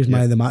good game. He was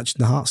man of the match in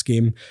the Hearts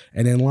game.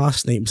 And then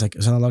last night it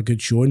was another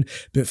good showing.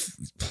 But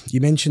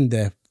you mentioned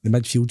the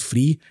midfield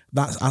three.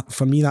 That's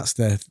for me. That's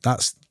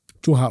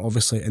Joe Hart,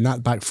 obviously, and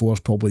that back four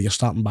is probably your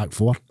starting back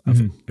four if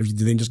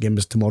the Rangers game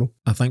was tomorrow.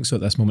 I think so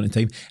at this moment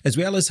in time. As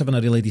well as having a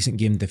really decent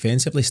game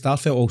defensively,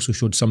 Starfelt also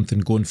showed something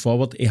going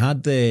forward. He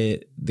had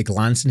the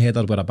glancing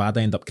header where Abada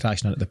ended up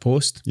crashing in at the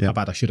post. Yep.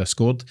 Abada should have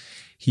scored.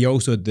 He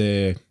also had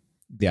the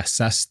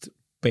assist,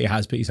 but he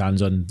has put his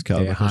hands on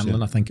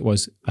Hanlon, I think it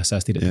was,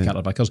 assisted at the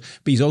Carter Vickers.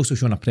 But he's also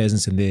shown a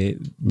presence in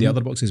the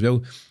other box as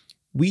well.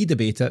 We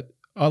debate it,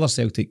 other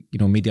Celtic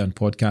media and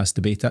podcasts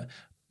debate it,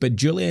 but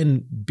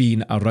Julian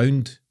being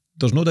around,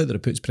 there's no doubt that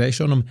it puts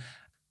pressure on him.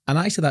 And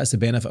actually that's the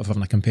benefit of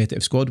having a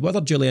competitive squad. Whether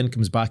Julian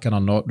comes back in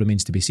or not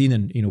remains to be seen,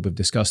 and we've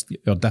discussed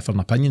our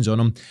different opinions on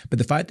him. But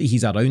the fact that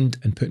he's around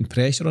and putting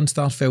pressure on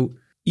Starfelt,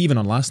 even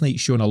on last night,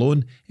 shown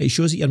alone, it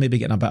shows that you're maybe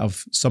getting a bit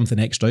of something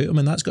extra out of them,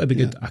 and that's got to be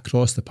good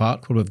across the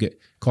park where we've got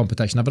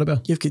competition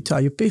everywhere. You've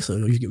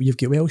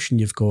got Welsh and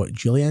you've got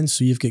Julian,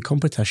 so you've got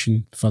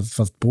competition for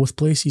both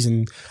places,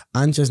 and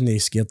Ange isn't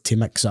scared to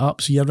mix it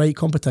up. So you're right,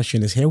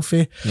 competition is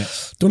healthy. Yeah.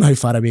 Don't know how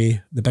far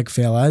away the big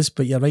fella is,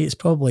 but you're right, it's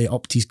probably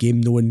up to his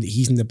game knowing that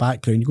he's in the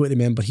background. You've got to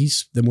remember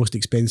he's the most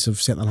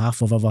expensive centre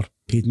half I've ever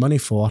paid money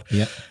for.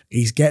 Yeah.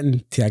 He's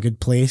getting to a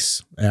good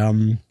place.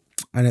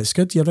 And it's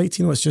good, you're right,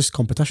 it's just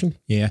competition.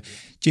 Yeah.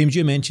 James,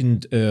 you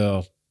mentioned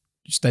our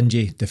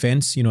stingy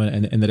defence,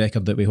 in the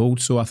record that we hold.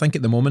 So I think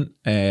at the moment,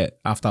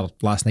 after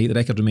last night, the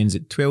record remains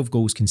at 12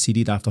 goals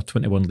conceded after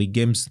 21 league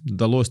games,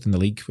 the lowest in the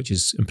league, which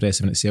is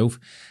impressive in itself.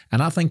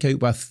 And I think out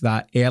with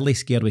that early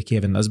scare with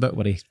Kevin Nisbet,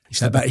 where he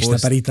should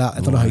have buried that.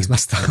 I don't know how he's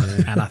missed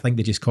that. And I think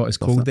they just caught us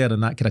cold there,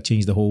 and that could have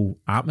changed the whole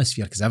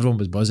atmosphere because everyone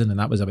was buzzing, and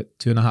that was about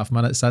 2.5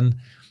 minutes in.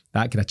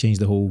 That could have changed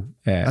the whole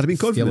I'd have been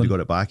confident we got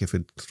it back if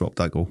we'd dropped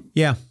that goal.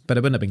 Yeah, but it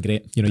wouldn't have been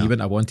great. You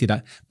wouldn't have wanted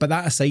it. But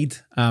that aside,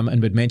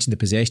 and we'd mentioned the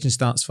possession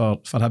stats for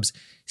Hibs,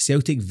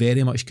 Celtic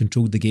very much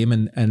controlled the game,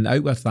 and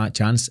out with that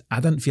chance,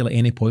 I didn't feel at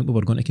any point we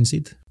were going to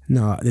concede.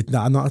 No,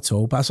 not at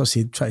all. But as I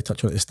said, try to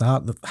touch on at the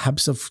start, the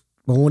Hibs have...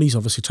 Maloney's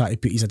obviously trying to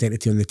put his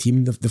identity on the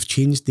team. They've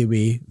changed the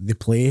way they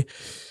play.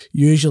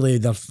 Usually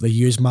they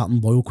use Martin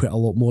Boyle quite a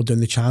lot more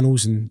down the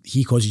channels, and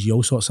he causes you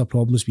all sorts of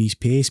problems with his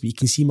pace. But you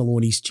can see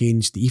Maloney's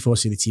changed the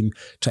ethos of the team,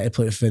 trying to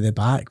play it further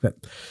back. But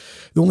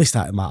the only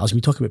stat that matters, when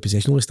we talk about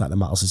possession, the only stat that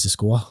matters is the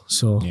score.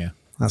 So yeah,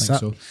 that's it.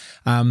 So.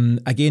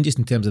 Again, just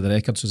in terms of the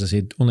records, as I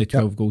said, only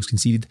 12 goals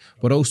conceded.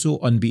 We're also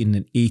unbeaten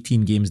in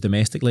 18 games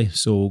domestically.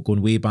 So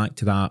going way back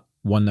to that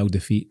 1-0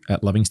 defeat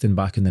at Livingston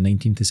back on the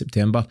 19th of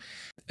September.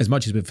 As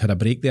much as we've had a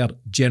break there,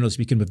 generally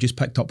speaking, we've just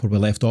picked up where we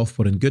left off.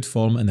 We're in good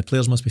form and the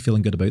players must be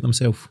feeling good about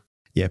themselves.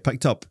 Yeah,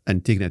 picked up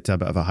and taken it to a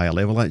bit of a higher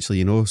level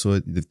actually, so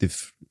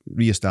they've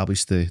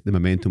re-established the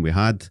momentum we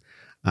had,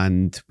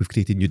 and we've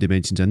created new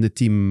dimensions in the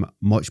team,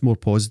 much more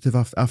positive.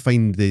 I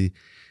find the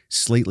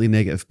slightly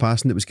negative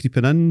passing that was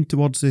creeping in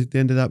towards the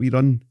end of that wee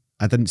run,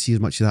 I didn't see as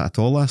much of that at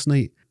all last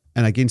night.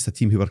 And against a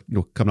team who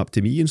were coming up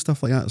to me and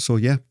stuff like that. So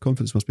yeah,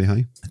 confidence must be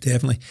high.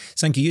 Definitely.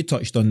 Sankey, you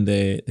touched on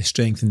the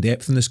strength and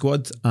depth in the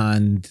squad,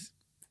 and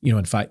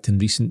in fact in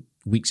recent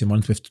weeks and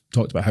months we've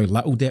talked about how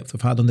little depth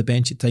we've had on the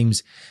bench at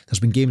times.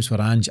 There's been games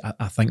where Ange,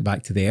 I think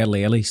back to the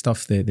early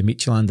stuff, the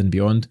Midtjylland and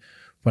beyond,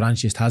 where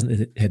Ange just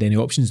hasn't had any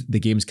options.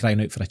 The game's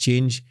crying out for a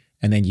change,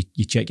 and then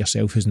you check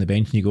yourself who's on the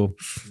bench and you go,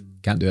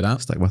 can't do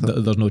that. Stick with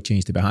it. There's no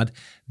change to be had.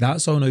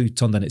 That's all now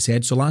turned on its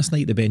head. So last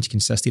night the bench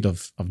consisted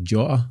of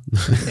Jota.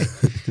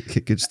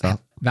 Good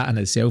stuff. That in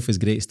itself is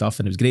great stuff,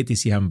 and it was great to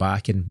see him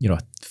back in a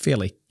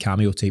fairly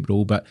cameo type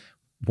role, but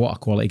what a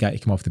quality guy to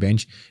come off the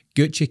bench.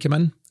 Gucci came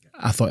in.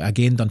 I thought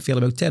again done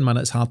fairly well. 10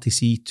 minutes, hard to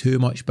see too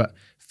much, but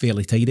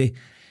fairly tidy.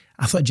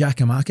 I thought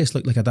Giakoumakis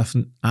looked like a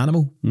different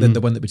animal than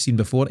the one that we'd seen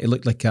before. It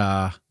looked like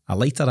a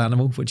lighter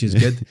animal, which is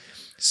good.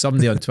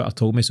 Somebody on Twitter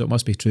told me, so it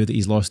must be true, that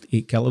he's lost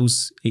 8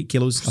 kilos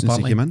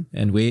apparently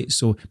in weight.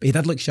 So, but he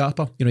did look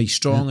sharper. He's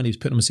strong and he's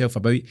putting himself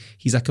about.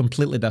 He's a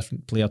completely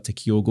different player to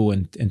Kyogo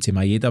and to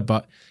Maeda,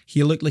 but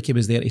he looked like he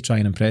was there to try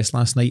and impress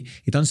last night.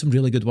 He done some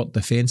really good work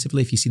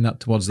defensively. If you've seen that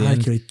towards the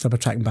end, double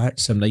tracking back,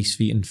 some nice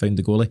feet and found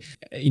the goalie.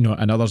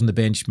 And others on the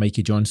bench,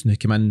 Mikey Johnson who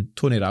came in,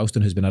 Tony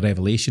Ralston who's been a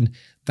revelation.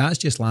 That's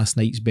just last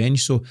night's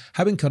bench. So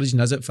how encouraging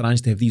is it for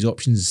Ange to have these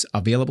options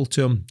available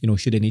to him?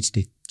 Should he needs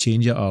to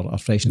change it or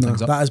freshen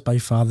things up? That is by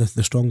far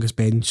the strongest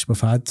bench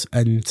we've had,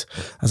 and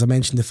as I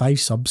mentioned, the 5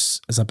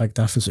 subs is a big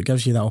difference. It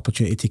gives you that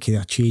opportunity to kind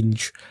of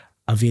change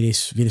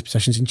various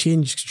positions and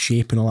change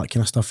shape and all that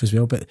kind of stuff as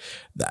well. But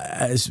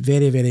it's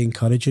very, very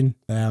encouraging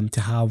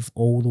to have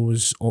all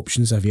those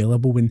options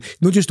available, and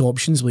not just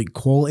options, like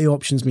quality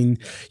options. I mean,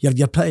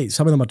 you're pretty,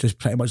 some of them are just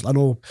pretty much, I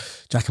know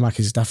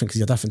Giakoumakis is different because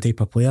you're a different type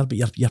of player, but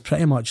you're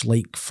pretty much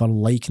like for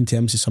like in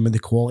terms of some of the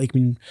quality. I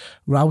mean,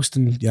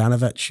 Ralston,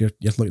 Juranovic,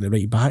 you're looking at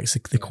right backs,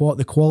 the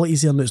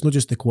quality's there, and it's not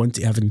just the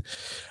quantity. Having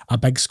a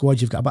big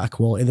squad, you've got a bit of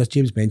quality. There's,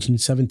 James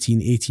mentioned,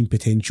 17, 18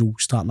 potential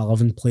starting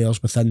 11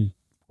 players within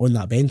on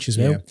that bench as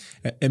well.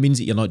 Yeah. It means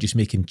that you're not just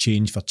making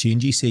change for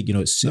change's sake,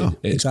 it's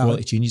exactly.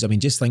 Quality changes. I mean,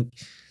 just think,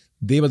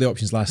 they were the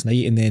options last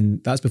night, and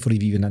then that's before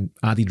you've even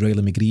added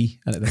Riley McGree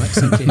into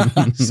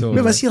the mix. So,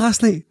 where was he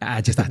last night?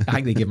 I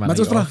think they gave him a night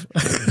off.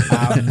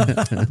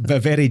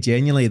 But very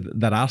genuinely,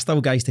 there are still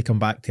guys to come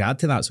back to add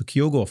to that. So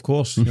Kyogo, of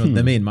course,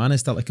 the main man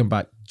is still to come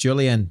back.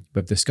 Julian,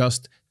 we've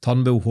discussed.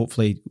 Turnbull,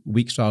 hopefully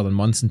weeks rather than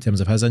months in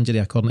terms of his injury,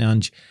 according to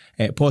Ange.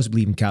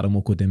 Possibly even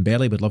Karamoko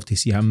Dembele. Would love to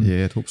see him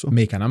I'd hope so.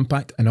 Make an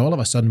impact. And all of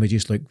a sudden, we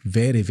just look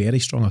very, very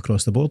strong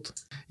across the board.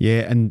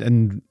 Yeah,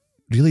 and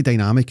really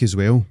dynamic as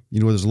well.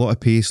 There's a lot of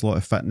pace, a lot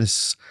of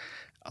fitness,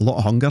 a lot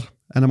of hunger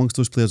in amongst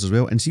those players as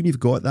well. And see, you've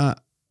got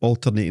that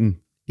alternating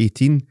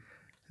 18.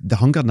 The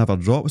hunger never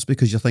drops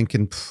because you're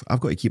thinking, I've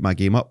got to keep my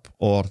game up,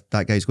 or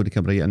that guy's going to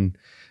come right in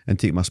and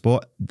take my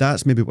spot.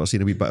 That's maybe what we're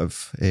seeing a wee bit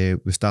of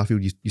with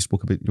Starfield. You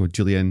spoke about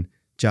Julian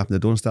japping the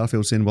door in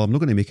Starfield saying, well, I'm not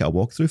going to make it a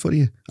walkthrough for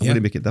you. I'm going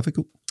to make it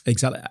difficult.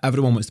 Exactly.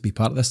 Everyone wants to be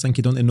part of this thing,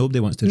 don't they? Nobody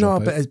wants to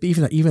drop out. No, but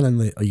even in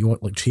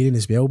the training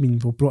as well. I mean,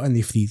 we brought in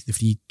the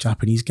three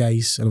Japanese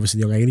guys and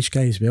obviously the young Irish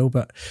guy as well.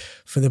 But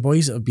for the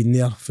boys that have been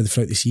there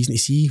throughout the season, to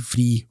see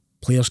 3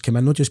 players come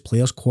in, not just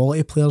players,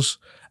 quality players,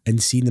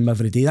 and seeing them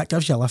every day, that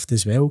gives you a lift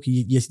as well.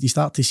 You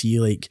start to see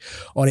like,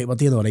 all right, we're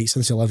doing all right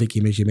since the Livy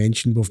game, as you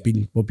mentioned. We've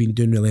been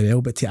doing really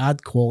well, but to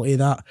add quality,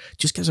 that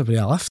just gives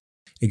everybody a lift.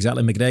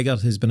 Exactly.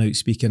 McGregor has been out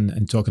speaking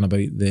and talking about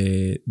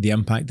the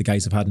impact the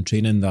guys have had in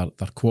training, their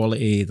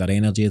quality, their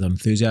energy, their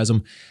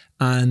enthusiasm,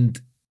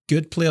 and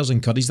good players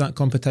encourage that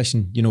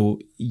competition. You know,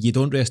 you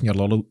don't rest in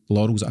your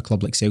laurels at a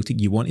club like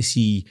Celtic. You want to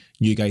see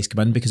new guys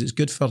come in because it's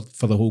good for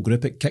the whole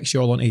group. It kicks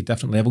you all onto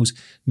different levels.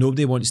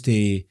 Nobody wants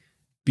to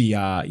be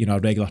a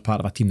regular part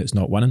of a team that's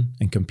not winning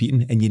and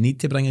competing, and you need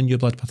to bring in new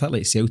blood,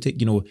 particularly at Celtic.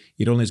 You know,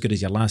 you're only as good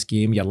as your last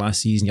game, your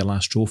last season, your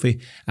last trophy.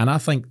 And I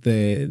think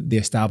the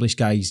established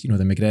guys, the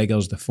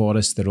McGregors, the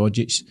Forrests, the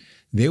Rodgic,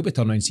 they'll be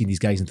turning around seeing these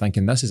guys and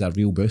thinking this is a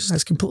real boost.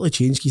 It's completely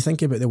changed. You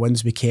think about the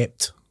ones we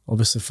kept,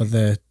 obviously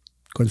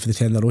going for the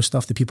 10 in a row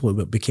stuff, the people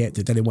that we kept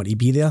that didn't want to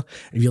be there.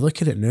 If you look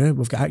at it now,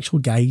 we've got actual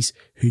guys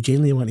who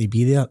genuinely want to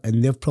be there,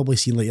 and they've probably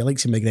seen, like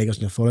some McGregors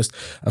and the Forrest,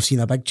 I've seen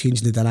a big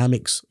change in the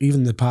dynamics,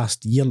 even the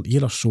past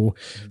year or so,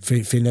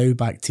 for now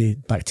back to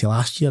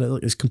last year.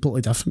 It's completely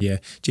different. Yeah,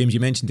 James,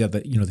 you mentioned there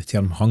that the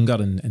term hunger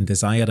and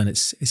desire, and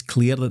it's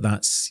clear that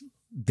that's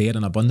there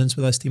in abundance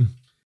with this team.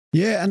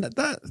 Yeah, and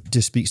that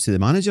just speaks to the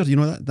manager.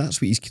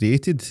 That's what he's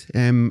created.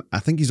 I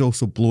think he's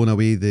also blown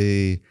away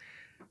the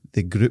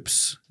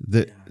groups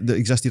that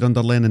existed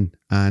under Lennon,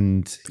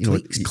 and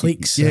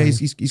cliques. Yeah,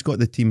 he's got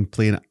the team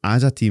playing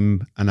as a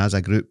team and as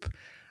a group,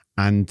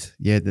 and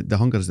yeah, the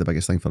hunger is the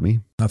biggest thing for me.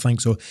 I think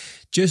so.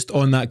 Just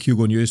on that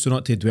Kyogo news, so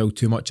not to dwell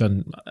too much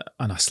on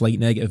a slight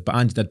negative, but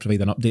Ange did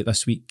provide an update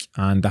this week,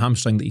 and the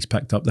hamstring that he's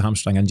picked up, the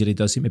hamstring injury,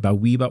 does seem to be a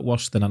wee bit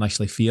worse than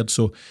initially feared.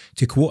 So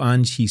to quote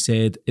Ange, he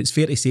said, "It's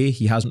fair to say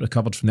he hasn't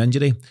recovered from the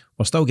injury.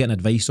 We're still getting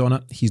advice on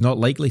it. He's not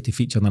likely to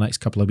feature in the next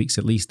couple of weeks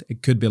at least.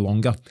 It could be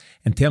longer.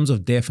 In terms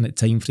of definite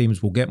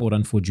timeframes, we'll get more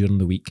info during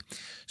the week."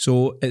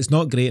 So it's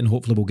not great, and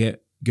hopefully we'll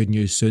get good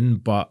news soon,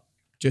 but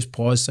just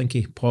pause,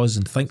 Sinky, pause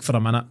and think for a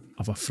minute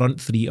of a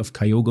front 3 of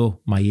Kyogo,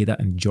 Maeda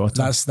and Jota.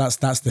 That's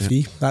the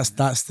 3. That's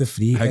the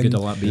 3. How good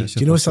will that be? Do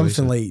you know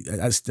something like,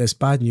 it's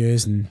bad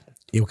news and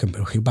he'll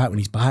back when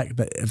he's back,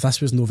 but if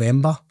this was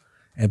November,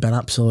 it'd been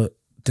absolute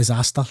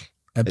disaster.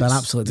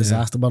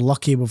 We're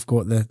lucky we've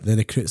got the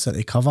recruits that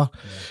they cover.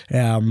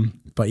 Yeah.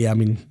 But yeah, I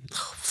mean,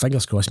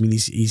 fingers crossed. I mean,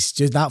 he's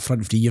just that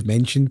front 3 you've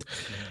mentioned.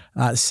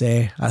 That's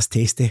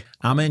tasty.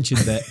 I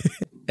mentioned that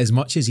as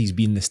much as he's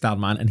been the star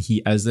man, and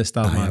he is the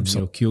star man,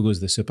 Kyogo's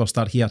the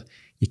superstar here,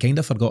 you kind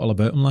of forgot all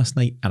about him last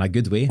night in a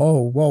good way.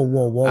 Oh,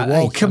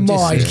 whoa. Come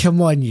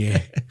on, you.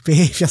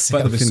 Behave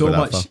yourself.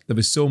 But there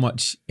was so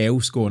much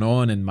else going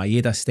on, and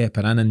Maeda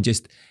stepping in, and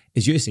just,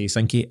 as you say,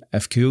 Sinky,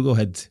 if Kyogo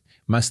had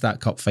missed that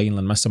cup final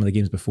and missed some of the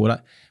games before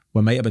it,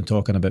 we might have been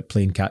talking about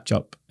playing catch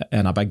up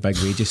in a big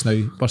way just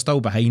now. We're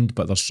still behind,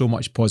 but there's so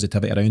much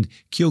positivity around.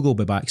 Kyogo will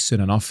be back soon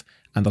enough,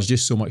 and there's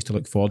just so much to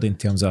look forward to in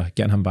terms of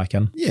getting him back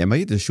in. Yeah,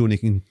 Maeda's shown he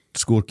can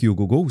score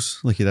Kyogo goals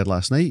like he did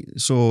last night.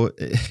 So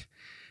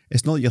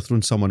it's not that you're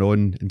throwing someone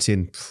on and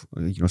saying,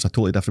 it's a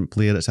totally different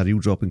player, it's a real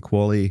drop in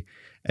quality,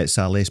 it's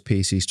a less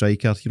pacey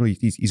striker.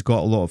 He's got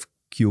a lot of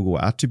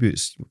Kyogo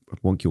attributes. I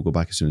want Kyogo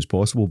back as soon as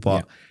possible,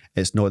 but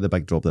it's not the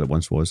big drop that it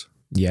once was.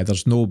 Yeah,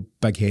 there's no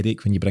big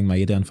headache when you bring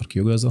Maeda in for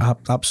Kyogo, is there?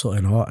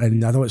 Absolutely not.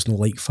 And I know it's no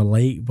like for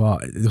like,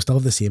 but they'll still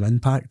have the same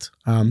impact.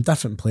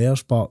 Different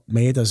players, but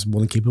Maeda's more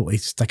than capable of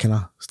sticking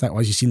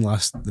as you've seen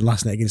last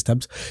night against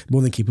Hibs,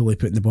 more than capable of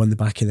putting the ball in the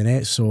back of the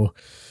net. So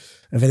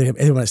if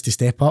anyone wants to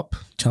step up,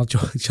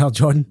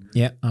 charge on.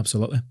 Yeah,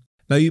 absolutely.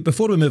 Now,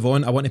 before we move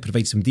on, I want to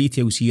provide some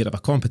details here of a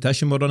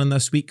competition we're running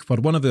this week, where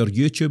one of our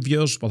YouTube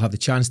viewers will have the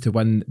chance to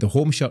win the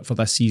home shirt for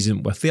this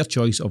season with their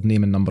choice of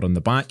name and number on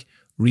the back.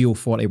 Rio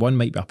 41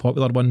 might be a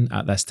popular one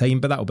at this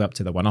time, but that'll be up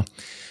to the winner.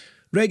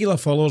 Regular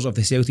followers of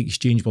the Celtic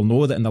Exchange will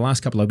know that in the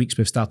last couple of weeks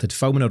we've started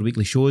filming our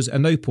weekly shows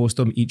and now post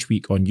them each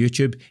week on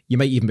YouTube. You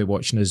might even be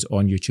watching us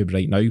on YouTube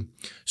right now.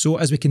 So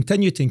as we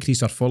continue to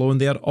increase our following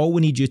there, all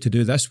we need you to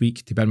do this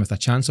week to be in with a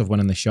chance of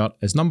winning the shirt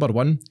is number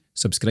 1,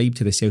 subscribe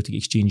to the Celtic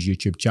Exchange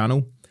YouTube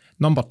channel.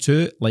 Number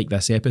 2, like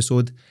this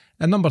episode.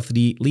 And number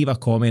 3, leave a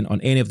comment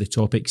on any of the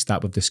topics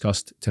that we've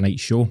discussed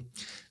tonight's show.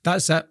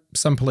 That's it,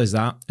 simple as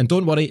that. And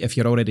don't worry if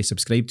you're already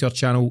subscribed to our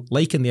channel,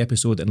 liking the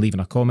episode and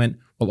leaving a comment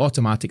will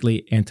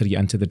automatically enter you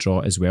into the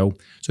draw as well.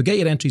 So get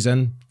your entries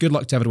in, good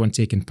luck to everyone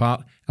taking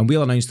part, and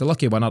we'll announce the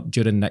lucky winner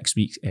during next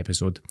week's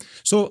episode.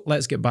 So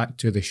let's get back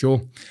to the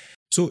show.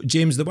 So,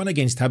 James, the win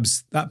against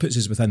Hibs, that puts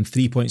us within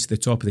 3 points to the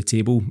top of the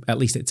table, at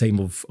least at time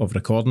of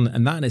recording,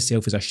 and that in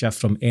itself is a shift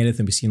from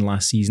anything we've seen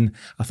last season.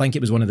 I think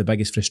it was one of the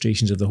biggest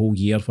frustrations of the whole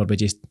year, where we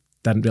just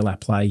didn't really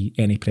apply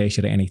any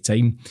pressure at any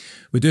time.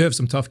 We do have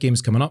some tough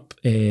games coming up.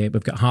 We've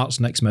got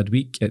Hearts next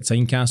midweek at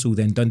Tynecastle,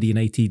 then Dundee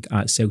United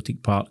at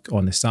Celtic Park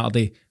on the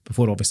Saturday,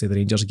 before obviously the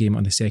Rangers game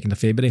on the 2nd of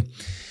February.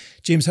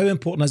 James, how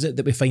important is it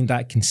that we find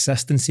that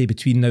consistency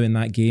between now and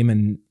that game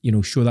and,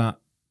 show that,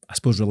 I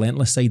suppose,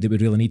 relentless side that we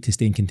really need to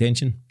stay in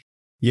contention?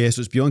 Yeah,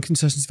 so it's beyond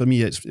consistency for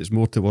me. It's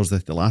more towards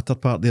the latter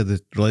part there,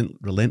 the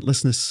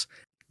relentlessness.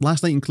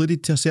 Last night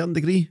included to a certain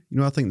degree.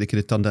 I think they could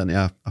have turned it into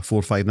a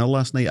 4-5-0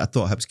 last night. I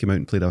thought Hibs came out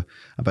and played a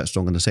bit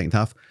stronger in the second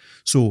half.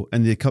 So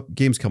in the cup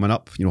games coming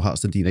up,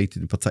 Hearts and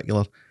United in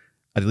particular,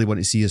 I really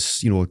want to see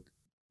us,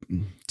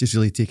 just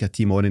really take a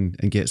team on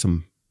and get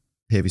some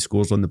heavy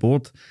scores on the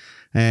board.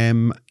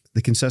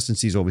 The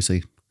consistency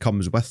obviously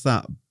comes with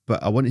that,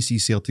 but I want to see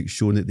Celtic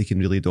showing that they can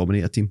really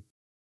dominate a team.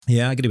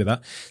 Yeah, I agree with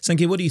that.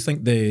 Sinky, what do you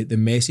think the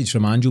message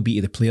from Ange will be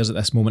to the players at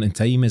this moment in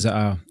time? Is it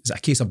a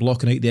case of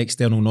blocking out the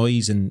external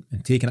noise and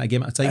taking it a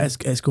game at a time?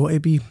 It's got to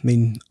be. I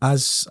mean,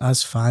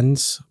 as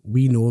fans,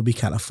 we know we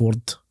can't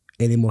afford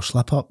any more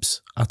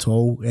slip-ups at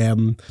all. We're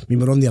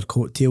on their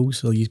coattails.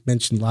 So you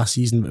mentioned last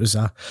season it was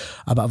a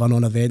bit of a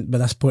non-event by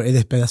this point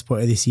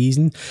of the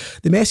season.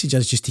 The message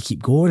is just to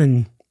keep going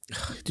and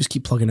just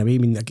keep plugging away. I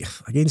mean,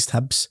 against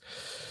Hibs,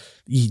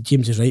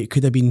 James is right, it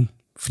could have been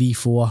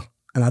 3-4.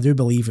 And I do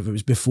believe if it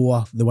was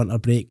before the winter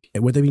break,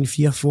 it would have been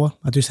 3 or 4.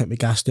 I do think we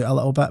gassed out a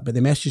little bit, but the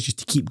message is just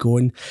to keep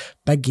going.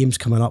 Big games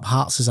coming up.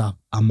 Hearts is a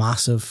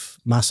massive,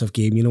 massive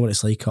game. You know what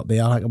it's like up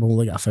there. I think we've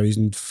only got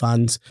 1,000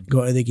 fans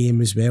got to the game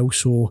as well.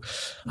 So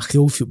the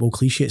old football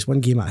cliche, it's one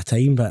game at a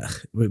time, but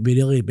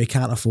we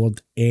can't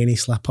afford any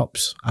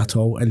slip-ups at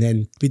all. And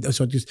then,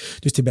 so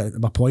just to bit of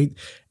my point,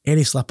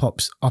 any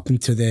slip-ups up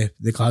into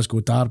the Glasgow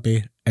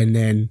derby, and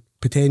then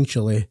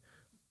potentially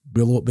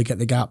we get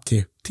the gap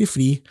to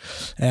 3,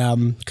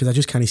 because I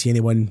just can't see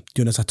anyone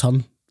doing us a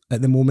turn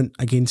at the moment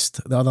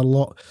against the other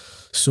lot.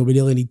 So we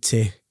really need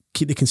to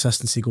keep the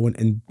consistency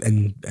going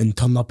and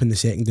turn up in the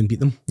second and beat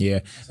them. Yeah,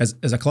 as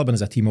a club and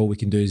as a team, all we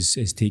can do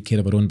is take care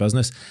of our own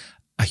business.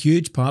 A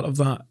huge part of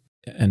that,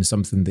 and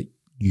something that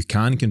you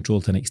can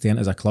control to an extent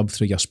as a club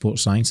through your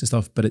sports science and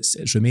stuff, but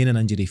it's remaining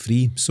injury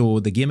free.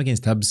 So the game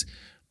against Hibs,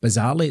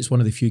 bizarrely, it's one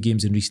of the few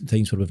games in recent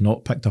times where we've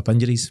not picked up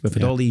injuries. We've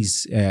had all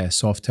these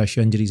soft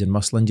tissue injuries and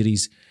muscle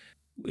injuries.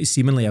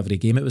 Seemingly every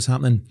game it was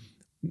happening.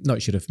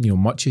 Not sure if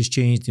much has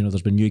changed.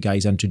 There's been new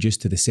guys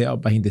introduced to the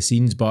setup behind the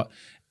scenes, but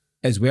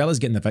as well as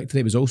getting the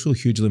victory, it was also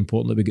hugely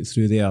important that we get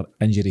through there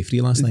injury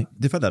free last night.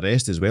 They've had a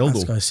rest as well, though. I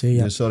was going to say,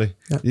 yeah. Sorry,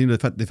 yeah.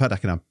 They've had a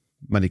kind of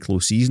mini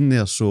close season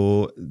there,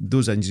 so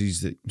those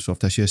injuries, the soft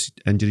tissue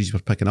injuries, were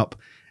picking up.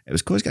 It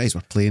was because guys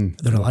were playing.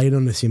 They're relying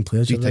on the same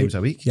players 3 times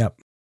a week.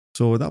 Yep.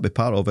 So that'll be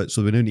part of it.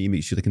 So we now need to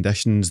make sure the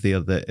conditions there,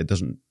 that it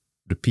doesn't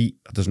repeat,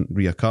 it doesn't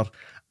reoccur,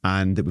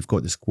 and that we've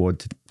got the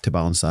squad to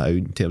balance that out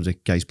in terms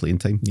of guys playing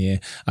time. Yeah,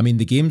 I mean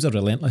the games are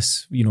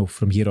relentless.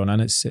 From here on in,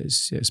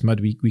 it's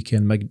midweek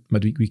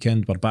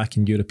weekend. We're back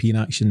in European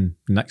action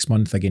next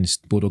month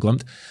against Bodo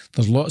Glimt.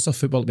 There's lots of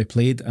football to be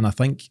played, and I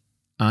think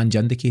Ange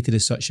indicated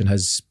as such in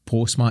his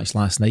post-match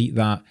last night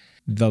that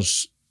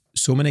there's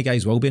so many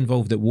guys will be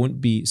involved. It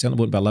certainly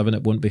won't be 11,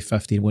 it won't be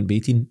 15, it won't be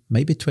 18,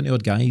 maybe 20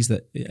 odd guys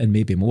that, and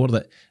maybe more,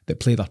 that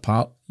play their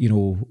part,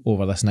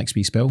 over this next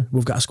wee spell.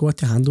 We've got a squad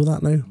to handle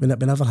that now. We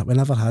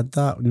never had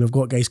that. And we've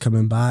got guys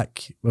coming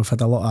back. We've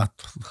had a lot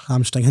of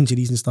hamstring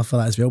injuries and stuff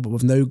like that as well, but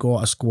we've now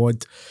got a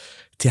squad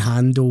to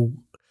handle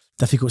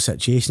difficult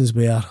situations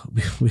where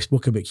we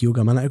spoke about Kyogo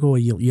a minute ago.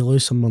 You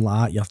lose someone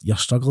like that, you're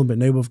struggling, but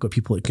now we've got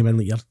people that come in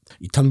like your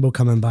Turnbull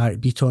coming back,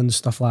 Beaton,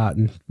 stuff like that,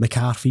 and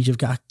McCarthy. You've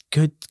got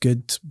a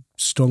good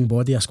strong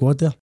body, a squad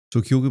there. So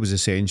Kyogo was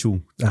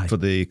essential for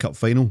the cup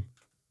final.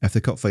 If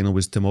the cup final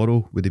was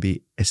tomorrow, would it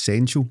be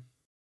essential?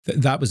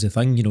 That was the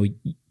thing,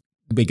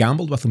 we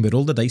gambled with him. We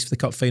rolled the dice for the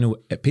cup final.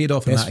 It paid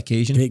off on that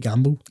occasion. Great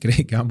gamble.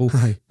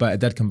 Aye. But it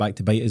did come back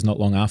to bite us not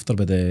long after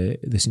with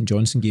the St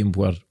Johnstone game,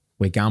 where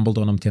we gambled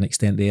on him to an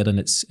extent there, and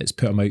it's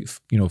put him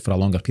out, for a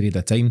longer period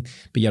of time.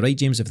 But you're right,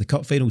 James, if the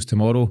cup final's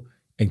tomorrow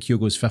and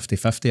Kyogo's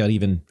 50-50 or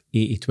even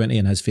 80-20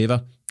 in his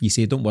favour, you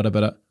say, don't worry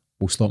about it,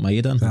 we'll slot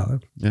Maeda in. Exactly.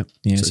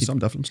 Yeah, so some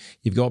difference.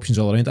 You've got options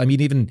all around. I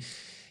mean, even,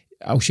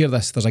 I'll share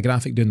this, there's a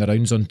graphic doing the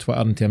rounds on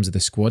Twitter in terms of the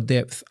squad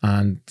depth,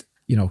 and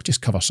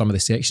just cover some of the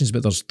sections,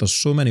 but there's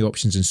so many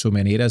options in so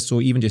many areas. So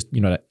even just,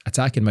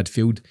 attacking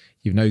midfield,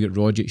 you've now got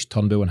Rogic,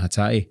 Turnbull and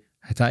Hatate.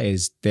 Hatate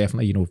is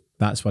definitely,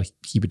 that's where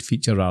he would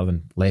feature rather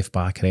than left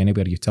back or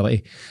anywhere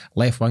utility.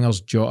 Left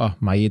wingers, Jota,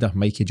 Maeda,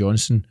 Mikey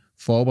Johnson.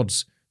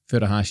 Forwards,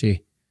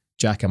 Furuhashi,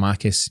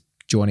 Giakoumakis,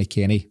 Johnny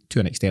Kenny, to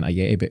an extent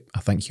Ayeti, but I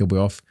think he'll be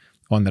off.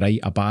 On the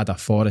right, Abada,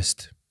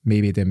 Forrest,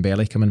 maybe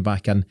Dembele coming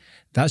back in.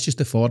 That's just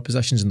the forward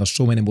positions, and there's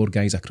so many more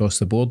guys across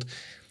the board.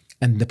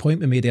 And the point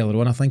we made earlier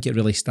on, I think it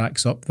really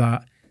stacks up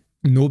that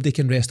nobody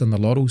can rest on their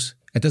laurels.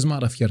 It doesn't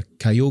matter if you're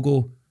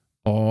Kyogo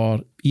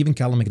or even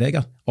Callum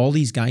McGregor. All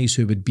these guys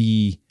who would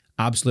be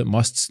absolute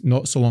musts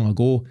not so long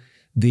ago,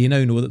 they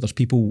now know that there's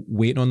people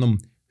waiting on them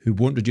who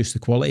won't reduce the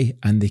quality,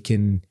 and they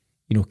can,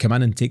 come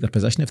in and take their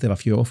position if they have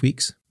a few off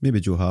weeks.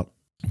 Maybe Joe Hart.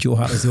 Joe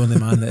Hart is the only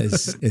man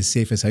that is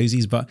safe as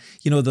houses. But,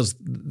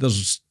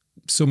 there's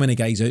so many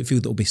guys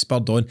outfield that will be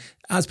spurred on.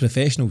 As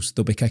professionals,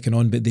 they'll be kicking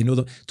on, but they know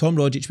that Tom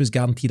Rogic was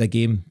guaranteed a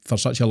game for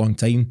such a long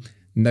time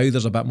Now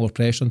there's a bit more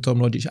pressure on Tom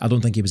Rogic. I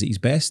don't think he was at his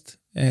best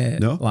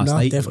last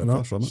night. Definitely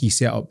not. He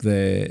set up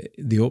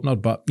the opener,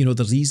 but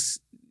there's these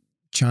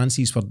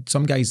chances for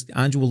some guys.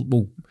 Andrew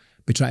will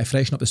be trying to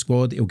freshen up the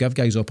squad. He'll give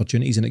guys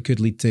opportunities, and it could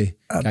lead to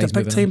guys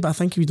big time. But I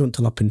think if you don't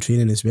turn up in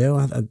training as well,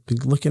 I've been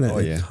looking at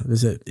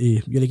was it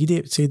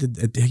Uragide said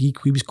that he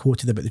was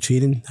quoted about the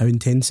training, how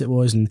intense it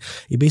was, and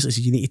he basically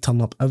said you need to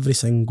turn up every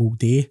single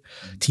day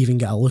to even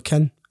get a look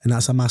in. And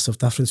that's a massive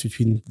difference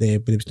between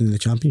when he was doing the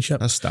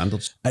championship. That's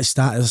standards. It's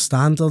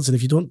standards, and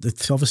if you don't,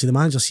 obviously the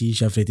manager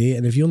sees you every day,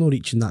 and if you're not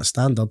reaching that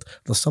standard,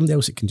 there's somebody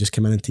else that can just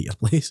come in and take your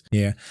place.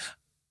 Yeah,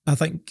 I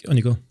think on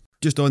you go.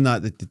 Just on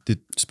that,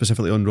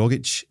 specifically on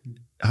Rogic,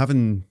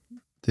 having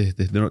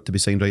the not to be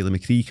signed Riley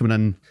McCree coming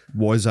in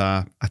was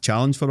a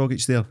challenge for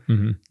Rogic there.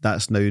 Mm-hmm.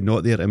 That's now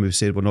not there, and we've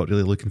said we're not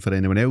really looking for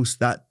anyone else.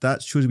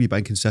 That shows a wee bit of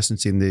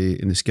inconsistency in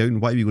the scouting.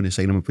 Why are we going to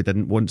sign him if we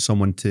didn't want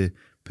someone to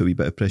put a wee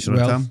bit of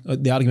pressure on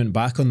him? The argument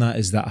back on that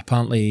is that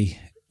apparently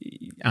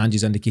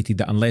Angie's indicated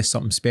that unless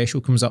something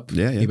special comes up,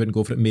 he wouldn't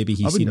go for it. Maybe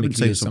he's seen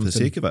McCree as something for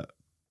the sake of it,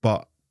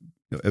 but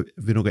if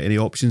we don't got any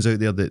options out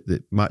there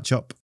that match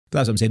up.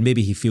 That's what I'm saying.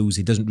 Maybe he feels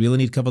he doesn't really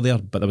need cover there,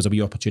 but there was a wee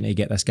opportunity to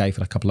get this guy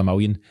for a couple of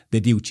million. The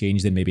deal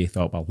changed, and maybe he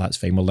thought, well, that's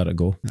fine, we'll let it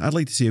go. I'd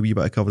like to see a wee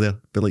bit of cover there,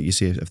 but like you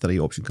say, if the right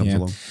option comes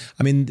along.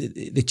 I mean,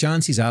 the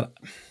chances are,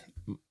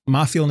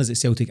 my feeling is that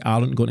Celtic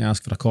aren't going to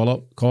ask for a call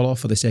off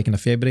for the 2nd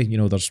of February.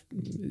 There's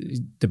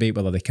debate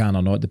whether they can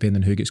or not,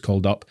 depending on who gets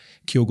called up.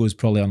 Kyogo's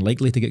probably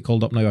unlikely to get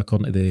called up now,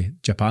 according to the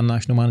Japan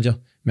national manager.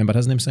 Remember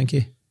his name,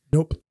 Sinky?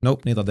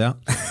 Nope, neither do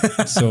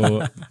I.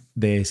 So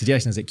the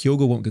suggestion is that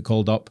Kyogo won't get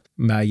called up.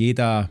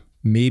 Maeda,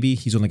 maybe.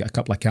 He's only got a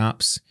couple of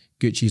caps.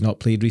 Gucci's not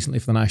played recently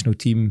for the national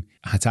team.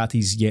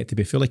 Hatate's yet to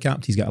be fully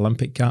capped. He's got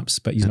Olympic caps,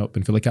 but he's not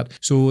been fully capped.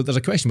 So there's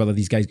a question whether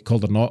these guys get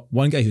called or not.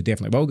 One guy who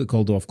definitely will get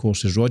called off, of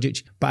course, is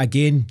Rogic. But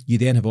again, you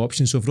then have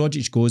options. So if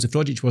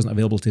Rogic wasn't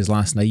available to his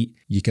last night,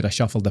 you could have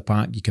shuffled the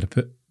pack. You could have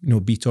put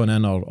Beaton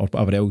in or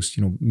whatever else.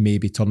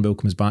 Maybe Turnbull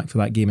comes back for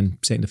that game in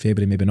 2nd of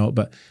February, maybe not.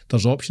 But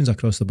there's options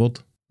across the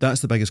board.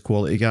 That's the biggest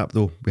quality gap,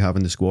 though, we have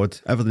in the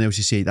squad. Everything else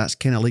you say, that's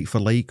kind of like for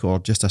like or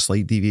just a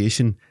slight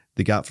deviation.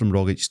 The gap from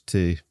Rogic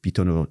to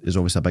Beaton is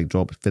obviously a big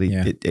drop.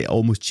 It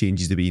almost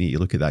changes the way you need to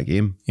look at that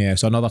game. Yeah,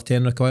 so another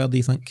 10 required, do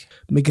you think?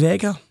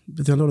 McGregor,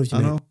 I don't know if you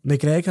know.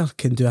 McGregor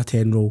can do a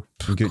 10 role.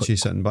 And Gucci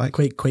sitting back.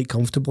 Quite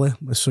comfortably.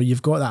 So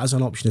you've got that as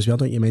an option as well.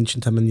 Don't you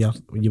mention him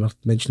when you were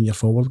mentioning your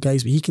forward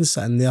guys, but he can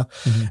sit in there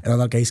and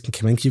other guys can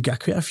come in. Because you've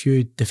got quite a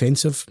few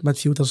defensive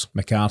midfielders.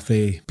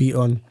 McCarthy.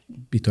 Beaton.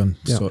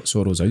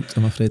 Sorrow's out,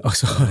 I'm afraid. Oh,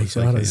 sorry.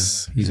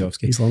 He's off.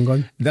 He's long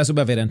gone. This will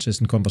be a very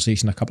interesting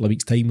conversation in a couple of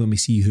weeks' time when we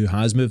see who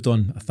has moved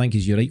on. I think,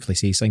 as you rightfully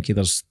say, Sinky,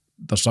 there's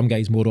some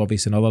guys more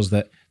obvious than others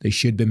that they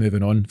should be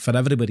moving on for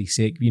everybody's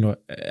sake,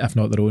 if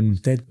not their own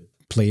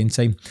playing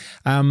time.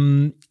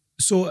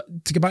 So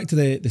to get back to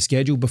the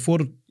schedule, before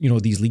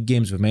these league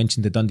games, we've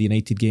mentioned the Dundee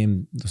United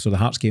game, so the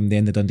Hearts game,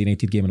 then the Dundee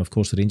United game, and of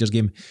course the Rangers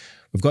game.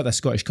 We've got the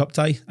Scottish Cup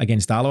tie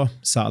against Alloa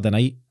Saturday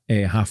night,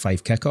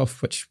 5:30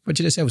 kickoff, which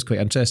in itself is quite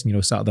interesting.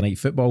 Saturday night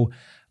football,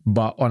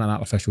 but on an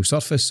artificial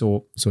surface,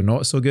 so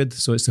not so good.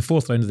 So it's the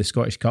 4th round of the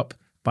Scottish Cup.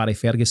 Barry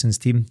Ferguson's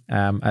team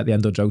at the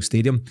Indoor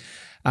Stadium.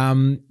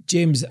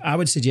 James, I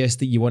would suggest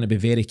that you want to be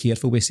very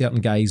careful with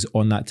certain guys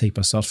on that type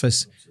of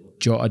surface.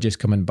 Jota just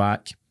coming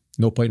back.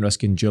 No point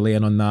risking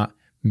Julian on that.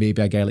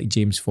 Maybe a guy like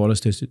James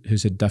Forrest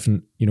who's had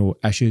different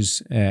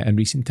issues in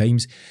recent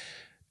times.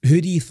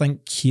 Who do you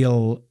think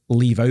he'll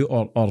leave out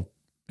or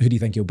who do you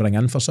think he'll bring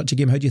in for such a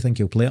game? How do you think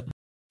he'll play it?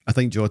 I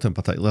think Jota in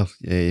particular,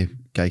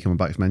 guy coming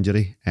back from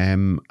injury. I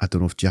don't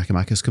know if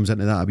Giacomakis comes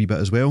into that a wee bit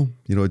as well.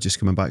 Just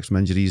coming back from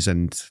injuries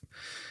and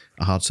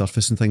a hard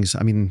surface and things.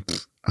 I mean,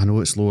 I know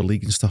it's lower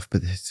league and stuff,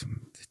 but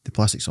the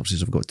plastic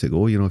surfaces have got to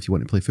go. If you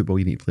want to play football,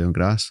 you need to play on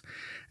grass.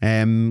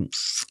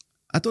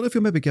 I don't know if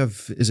you'll maybe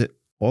give, is it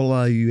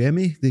Ola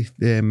Uemi,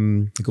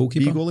 the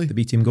goalkeeper, goalie? The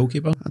B team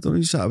goalkeeper? I don't know,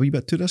 is that a wee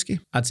bit too risky?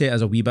 I'd say it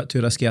is a wee bit too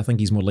risky. I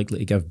think he's more likely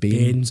to give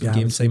Bain some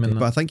game time in that.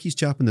 But I think he's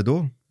chapping the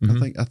door.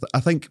 Mm-hmm. I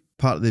think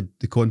part of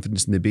the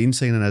confidence in the Bain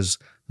signing is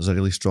there's a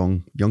really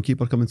strong young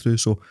keeper coming through,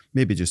 so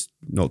maybe just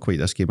not quite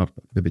this game, or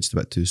maybe just a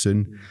bit too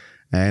soon.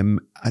 I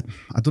don't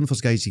know if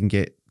there's guys you can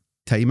get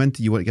time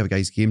into. You want to give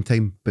guys game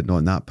time, but not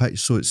on that pitch.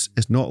 So it's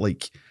not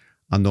like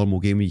a normal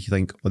game where you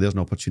think, there's an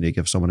opportunity to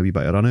give someone a wee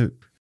bit of run out.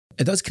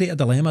 It does create a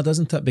dilemma,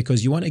 doesn't it?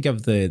 Because you want to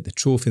give the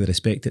trophy the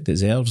respect it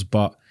deserves,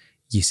 but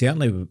you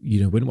certainly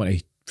wouldn't want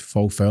to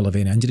fall foul of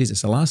any injuries.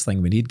 It's the last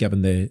thing we need,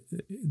 given the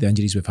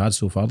injuries we've had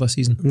so far this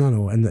season.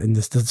 No, and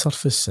the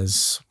surface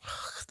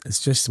it's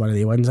just one of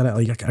the ones, isn't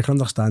it? Like I can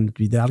understand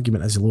the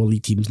argument is the lower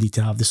league teams need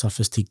to have the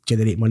surface to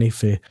generate money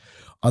for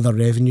other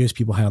revenues,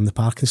 people hiring the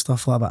park and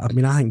stuff like that. I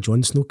mean, I think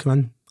Johnson will come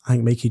in. I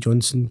think Mikey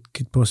Johnson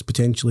could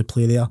potentially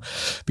play there.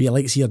 But you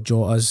like to see your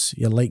Jotas,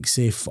 you like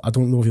say, I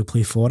don't know if he'll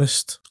play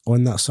Forrest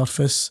on that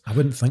surface. I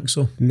wouldn't think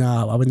so.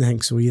 Nah, I wouldn't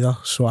think so either.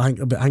 So I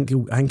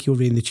think he'll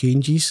rein the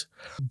changes.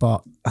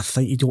 But I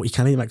think you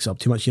can't mix it up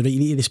too much. You're right,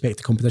 you need to respect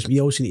the competition, but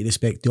you also need to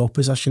respect the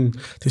opposition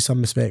to some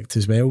respect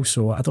as well.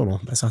 So I don't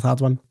know, it's a hard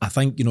one. I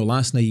think,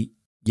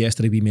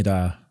 yesterday we made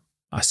a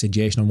a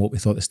suggestion on what we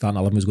thought the starting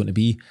 11 was going to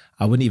be,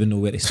 I wouldn't even know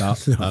where to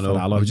start. I know.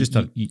 I was just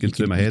going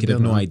through my head. You could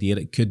have no idea.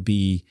 It could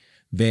be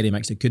very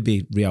mixed. It could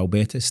be Real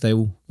Betis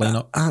style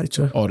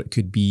lineup, or it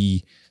could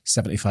be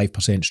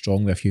 75%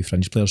 strong with a few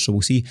fringe players. So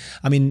we'll see.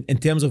 I mean, in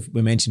terms of,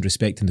 we mentioned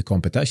respecting the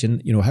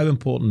competition, how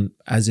important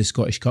is the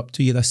Scottish Cup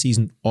to you this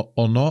season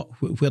or not?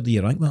 Where do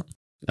you rank that?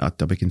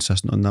 I'd be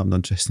consistent on that. I'm not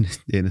interested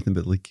in anything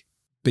but league.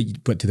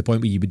 But to the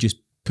point where you would just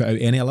put out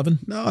any 11?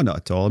 No, not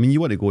at all. I mean, you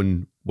want to go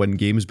and win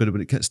games, but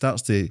when it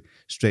starts to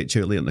stretch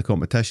out later in the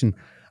competition,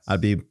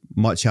 I'd be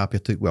much happier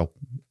to,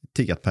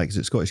 take your picks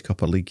at Scottish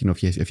Cup or League,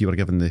 if you were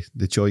given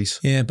the choice.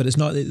 Yeah, but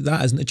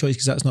that isn't the choice,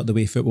 because that's not the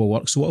way football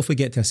works. So what if we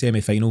get to a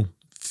semi-final,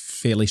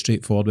 fairly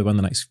straightforward, we win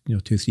the next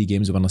 2-3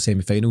 games, we win a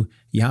semi-final.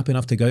 You happy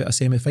enough to go out a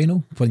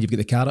semi-final when you've got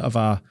the carrot of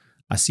a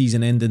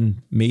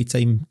season-ending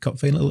May-time cup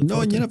final?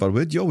 No, and you never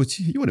would. You want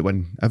to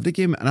win every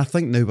game. And I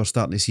think now we're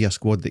starting to see a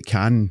squad that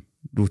can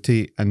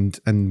rotate and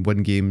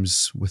win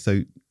games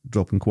without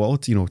dropping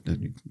quality,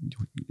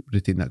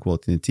 retain that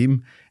quality in the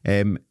team.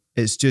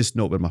 It's just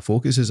not where my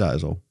focus is at,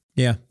 is all.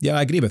 Yeah,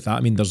 I agree with that.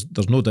 I mean,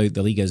 there's no doubt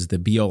the league is the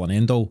be-all and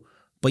end-all,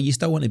 but you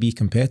still want to be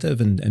competitive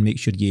and make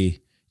sure you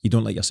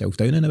don't let yourself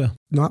down anywhere.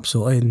 No,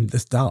 absolutely. And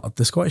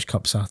the Scottish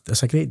Cup's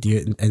it's a great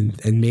due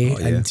in May.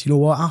 And you know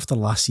what? After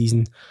last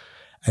season,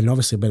 and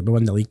obviously we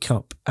won the League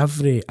Cup,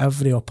 every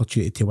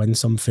opportunity to win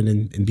something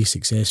and be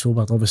successful.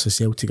 But obviously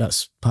Celtic,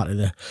 that's part of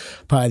the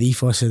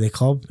ethos of the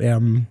club.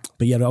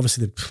 But yeah,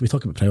 obviously we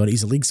talk about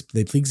priorities. The league's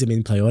the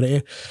main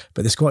priority,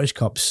 but the Scottish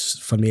Cups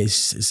for me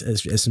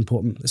is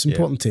important. It's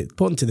important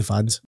to the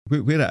fans.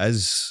 Where it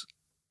is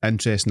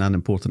interesting and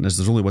important is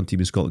there's only one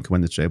team in Scotland can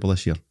win the treble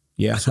this year.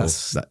 Yeah,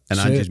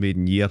 Andrew's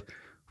maiden year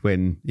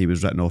when he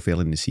was written off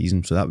early in the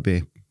season, so that would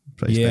be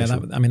pretty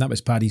special. That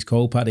was Paddy's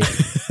call. Paddy, I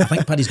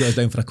think Paddy's got us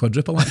down for a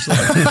quadruple actually.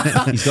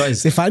 He's got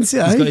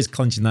his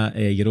clinching that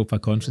Europa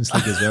Conference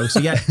League as well. So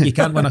yeah, you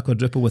can't win a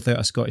quadruple without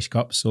a Scottish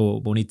Cup,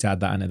 so we'll need to add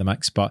that into the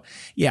mix. But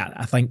yeah,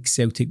 I think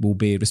Celtic will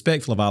be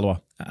respectful of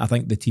Alloa. I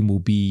think the team will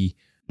be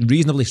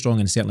reasonably strong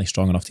and certainly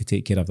strong enough to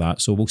take care of that.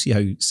 So we'll see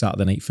how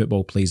Saturday night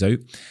football plays out.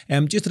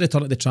 Just to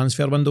return to the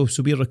transfer window,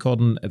 so we're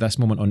recording at this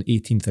moment on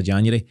 18th of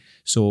January,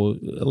 so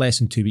less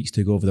than 2 weeks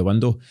to go over the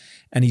window.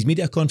 In his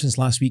media conference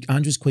last week,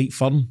 Andrew's quite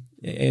firm.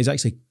 He's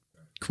actually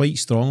quite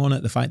strong on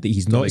it, the fact that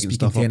he's not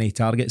speaking to any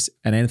targets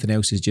and anything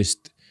else is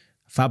just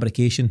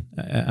fabrication,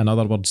 in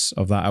other words,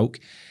 of that ilk.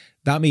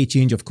 That may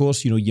change, of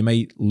course. You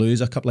might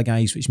lose a couple of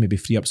guys, which maybe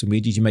free up some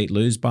wages. You might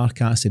lose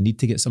Barkas and need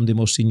to get somebody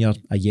more senior.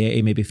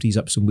 Ayeti maybe frees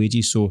up some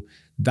wages. So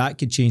that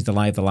could change the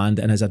lie of the land.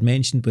 And as I'd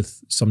mentioned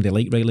with somebody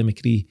like Riley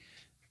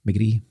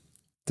McGree,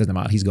 doesn't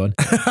matter, he's gone.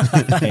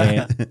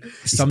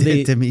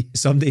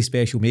 Somebody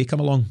special may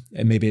come along.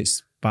 And maybe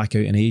it's back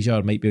out in Asia,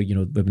 or might be,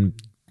 we've been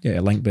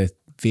linked with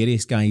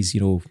various guys,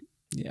 in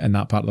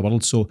that part of the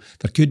world. So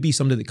there could be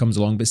somebody that comes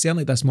along. But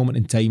certainly at this moment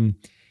in time,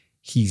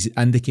 he's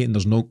indicating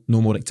there's no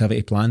more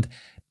activity planned.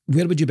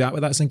 Where would you be at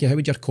with that, Sinky? How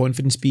would your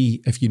confidence be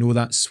if you know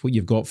that's what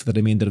you've got for the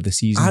remainder of the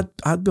season?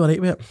 I'd be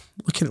alright with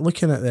it.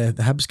 Looking at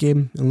the Hibs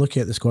game and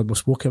looking at the squad we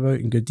spoke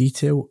about in good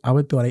detail, I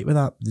would be alright with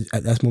that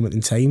at this moment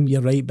in time. You're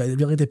right, but it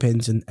really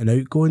depends on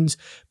outgoings.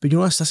 But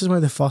this is one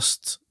of the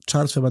first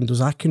transfer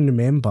windows I can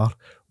remember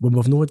when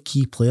we've not had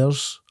key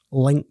players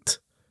linked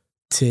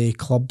to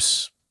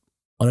clubs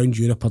around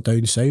Europe or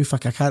down south.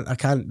 Like I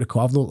can't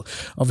recall.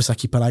 Obviously I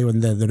keep an eye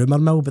on the rumour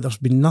mill, but there's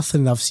been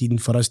nothing I've seen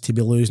for us to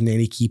be losing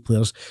any key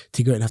players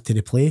to go out and have to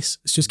replace.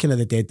 It's just kind of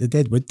the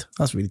dead wood.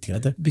 That's what we need to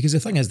do. Because the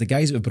thing is, the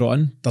guys that we've brought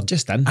in, they're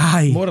just in.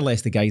 Aye. More or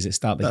less the guys that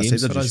start the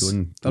games for us.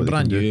 They're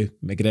brand new.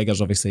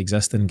 McGregor's obviously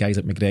existing. Guys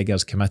like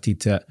McGregor's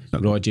committed to it.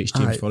 Rogic,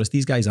 James Forrest.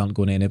 These guys aren't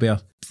going anywhere.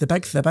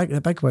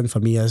 The big one for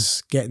me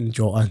is getting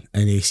Jota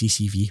in a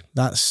CCV.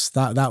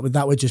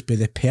 That would just be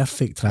the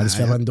perfect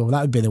transfer window.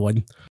 That would be the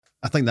one.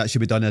 I think that should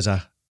be done as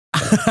out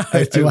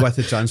with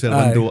the transfer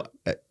window.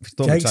 If you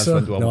talk transfer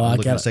window, I'm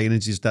looking at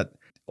signings. Is that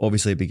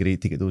obviously it'd be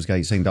great to get those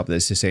guys signed up.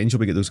 It's essential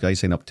to get those guys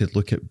signed up to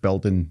look at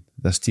building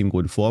this team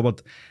going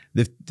forward.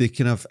 They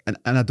kind of, and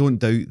I don't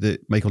doubt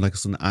that Michael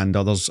Nicholson and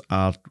others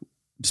are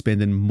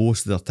spending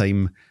most of their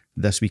time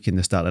this week and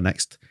the start of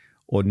next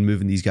on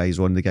moving these guys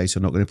on, the guys who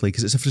are not going to play,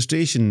 because it's a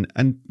frustration.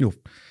 And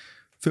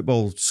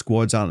football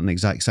squads aren't an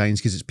exact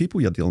science because it's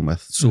people you're dealing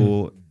with.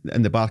 So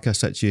in the Barca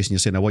situation, you're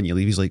saying, I want you to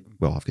leave. He's like,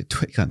 well, I've got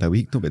 20 grand a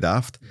week, don't be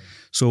daft.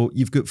 So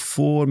you've got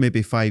 4,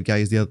 maybe 5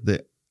 guys there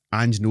that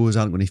Ange knows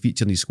aren't going to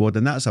feature in his squad.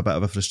 And that's a bit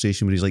of a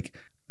frustration where he's like,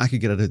 I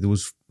could get rid of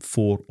those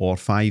 4 or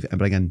 5 and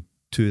bring in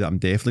 2 that I'm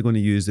definitely going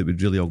to use that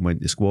would really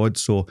augment the squad.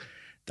 So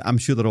I'm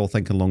sure they're all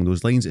thinking along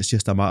those lines. It's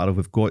just a matter of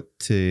we've got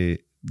to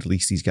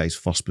release these guys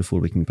first before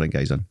we can bring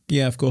guys in.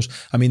 Yeah, of course.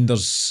 I mean,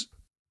 there's,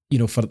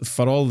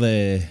 for all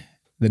the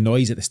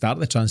noise at the start of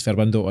the transfer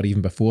window, or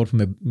even before,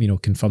 when we,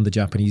 confirmed the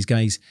Japanese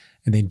guys,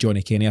 and then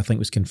Johnny Kenny, I think,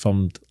 was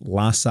confirmed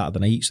last Saturday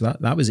night. So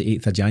that was the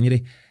 8th of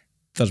January.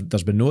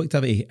 there's been no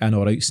activity in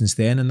or out since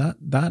then, and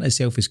that in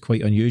itself is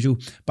quite unusual.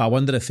 But I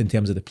wonder if in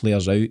terms of the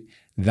players out,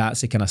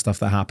 that's the kind of stuff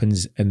that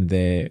happens in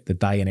the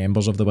dying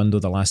embers of the window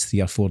the last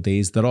 3 or 4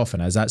 days. There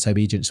often is. That's how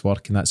agents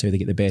work, and that's how they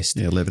get the best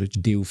leverage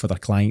deal for their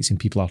clients, and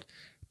people are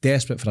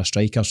desperate for a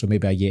striker, so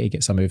maybe a Yeti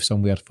gets a move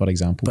somewhere, for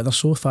example. But they're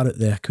so far out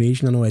the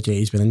equation. I know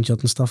Yeti's been injured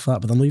and stuff like that,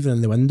 but they're not even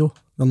in the window.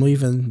 They're not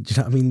even, do you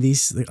know what I mean?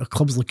 These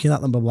clubs looking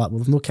at them, but like, well,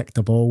 they've not kicked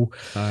the ball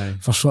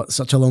for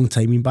such a long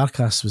time. I mean,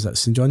 Barkas, was it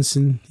St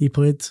Johnstone he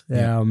played?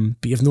 Yeah.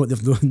 But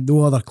they've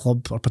no other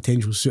club or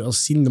potential suitors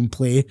seen them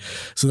play,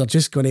 so they're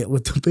just going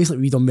to, basically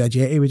we done with a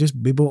Yeti,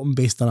 we bought him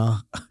based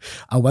on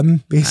a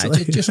whim,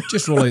 basically.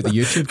 Just roll out the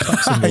YouTube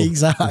clips and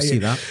we'll see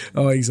that.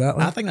 Oh,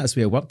 exactly. I think that's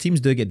where work teams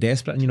do get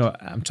desperate, and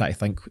I'm trying to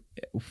think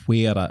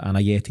where a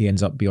Yeti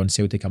ends up beyond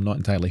Celtic. I'm not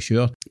entirely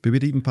sure. But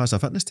would he even pass a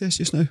fitness test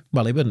just now?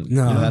 Well, he wouldn't.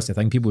 No. That's the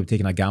thing. People would be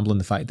taking a gamble on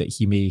the fact that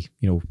he may,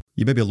 You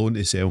may be alone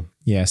to sell.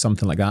 Yeah,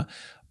 something like that.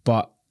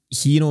 But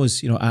he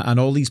knows, and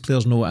all these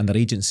players know, and their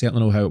agents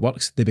certainly know how it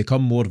works. They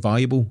become more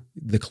valuable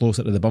the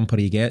closer to the bumper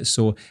you get.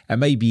 So it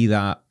might be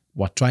that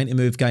we're trying to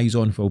move guys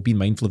on while being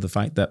mindful of the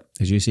fact that,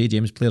 as you say,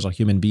 James, players are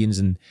human beings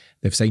and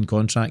they've signed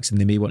contracts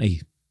and they may want to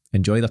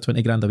enjoy their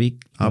 20 grand a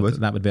week.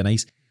 That would be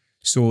nice.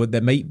 So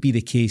that might be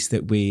the case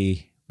that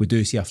we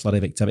do see a flurry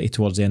of activity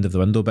towards the end of the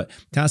window. But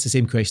to ask the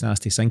same question I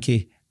asked to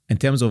Sinky, in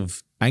terms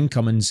of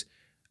incomings,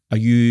 are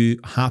you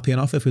happy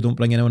enough if we don't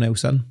bring anyone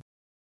else in?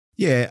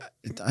 Yeah,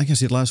 I think I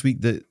said last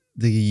week that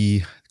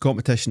the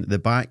competition at the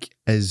back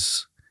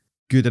is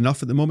good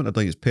enough at the moment. I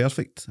think it's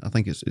perfect. I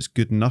think it's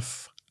good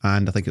enough,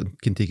 and I think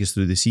it can take us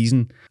through the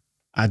season.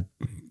 I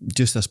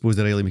suppose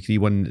the Riley McCree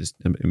one, as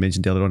I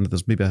mentioned earlier on,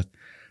 there's maybe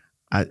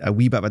a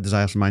wee bit of a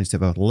desire for Manchester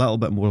to have a little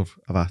bit more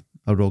of a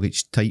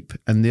Rogic type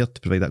in there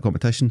to provide that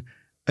competition.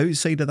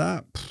 Outside of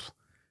that,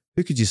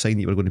 who could you sign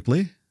that you were going to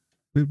play?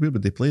 Where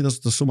would they play?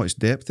 There's so much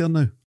depth there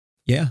now.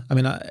 Yeah, I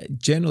mean,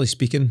 generally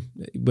speaking,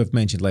 we've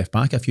mentioned left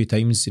back a few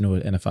times,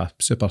 and if a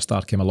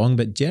superstar came along,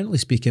 but generally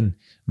speaking,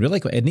 really,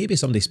 it need be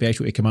somebody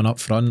special to come in up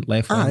front,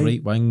 left wing,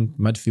 right wing,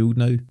 midfield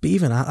now. But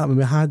even at that, when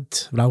we had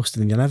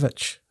Ralston and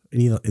Janovic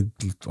in either,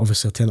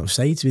 obviously, alternative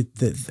sides,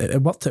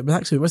 it worked. It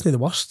wasn't the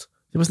worst.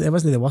 It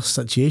wasn't the worst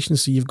situation.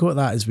 So you've got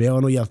that as well. I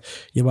know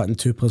you're wanting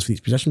 2 players for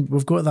each position.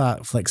 We've got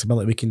that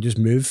flexibility. We can just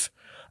move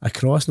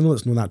across. I know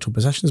it's no natural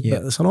positions,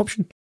 but it's an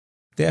option.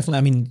 Definitely.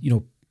 I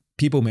mean,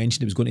 people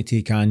mentioned it was going to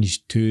take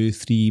Ange 2,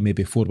 3,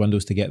 maybe 4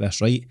 windows to get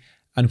this right.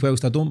 And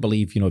whilst I don't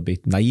believe, it'd be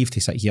naive to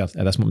sit here at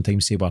this moment in time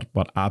and say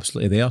we're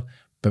absolutely there,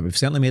 but we've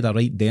certainly made a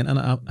right dent in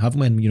it, haven't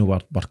we? And,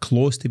 we're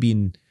close to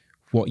being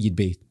what you'd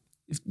be.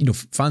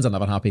 Fans are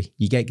never happy.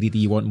 You get greedy,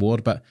 you want more.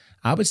 But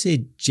I would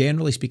say,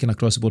 generally speaking,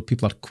 across the board,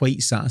 people are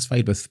quite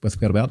satisfied with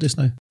where we are just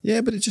now.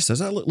 Yeah, but it just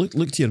is.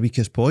 Look to your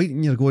weakest point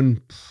and you're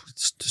going,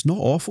 it's not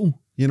awful,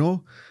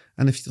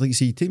 And if, like you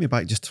say, you take me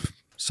back just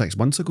 6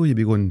 months ago, you'd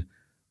be going,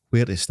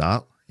 where to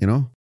start,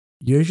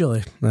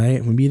 Usually,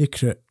 right, when we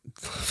recruit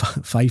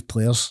 5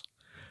 players,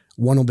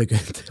 one will be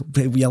good.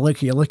 You're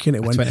looking at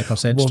one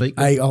 20%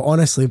 strike.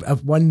 Honestly,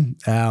 if one,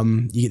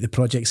 you get the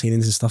project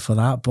signings and stuff like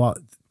that, but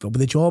with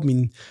the job, I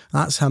mean,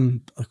 that's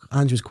him.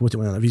 Andrew's quoted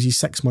one of he's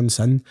 6 months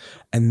in,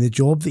 and the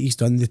job that he's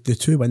done, the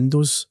 2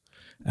 windows,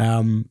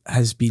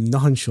 has been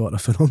nothing short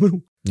of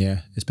phenomenal.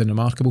 Yeah, it's been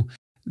remarkable.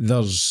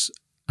 There's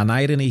an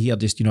irony here,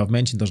 just, I've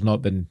mentioned there's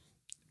not been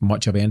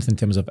much of anything in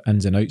terms of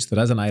ins and outs.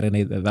 There is an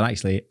irony that there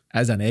actually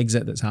is an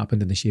exit that's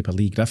happened in the shape of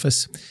Lee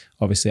Griffiths.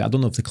 Obviously, I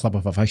don't know if the club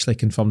have officially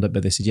confirmed it,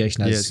 but the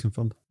suggestion is it's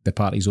confirmed. The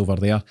party's over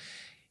there.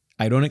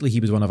 Ironically, he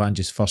was one of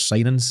Ange's first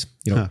signings,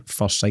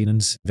 first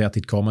signings,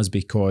 inverted commas,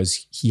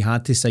 because he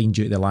had to sign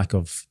due to the lack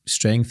of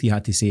strength. He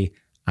had to say,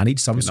 I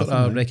need some sort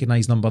of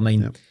recognised number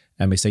 9,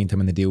 and we signed him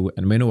in the deal,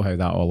 and we know how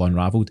that all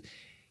unravelled.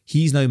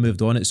 He's now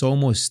moved on. It's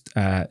almost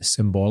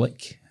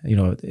symbolic,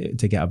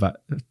 to get a bit,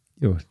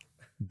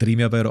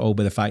 dreamy about it all,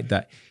 by the fact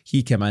that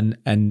he came in,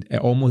 and it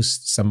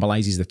almost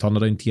symbolises the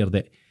turnaround here,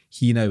 that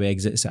he now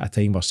exits at a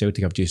time where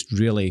Celtic have just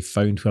really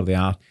found where they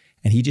are,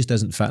 and he just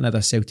doesn't fit into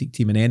this Celtic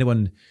team. And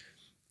anyone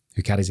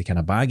who carries the kind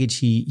of baggage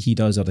he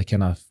does, or the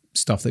kind of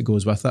stuff that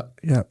goes with it,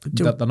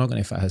 they're not going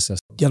to fit his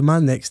system. Your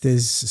man next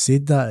is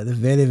said that at the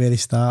very, very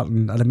start,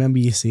 and I remember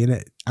you saying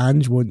it,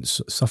 Ange won't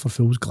suffer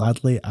fools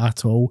gladly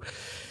at all.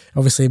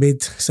 Obviously he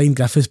signed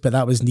Griffiths, but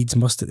that was needs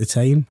must at the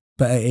time.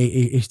 But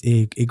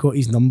he got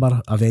his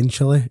number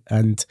eventually,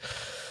 and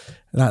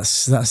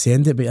that's the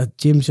end of it. But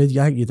James, you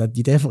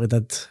definitely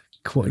did.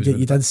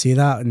 You did say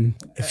that, and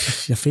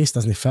if your face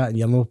doesn't fit and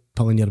you're not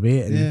pulling your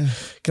weight, and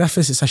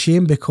Griffiths, it's a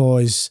shame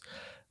because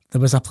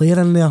there was a player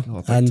in there,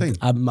 and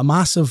a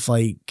massive,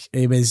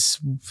 he was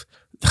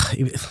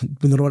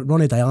when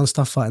Ronnie Dyer and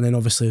stuff like that, and then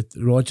obviously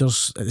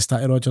Rodgers at the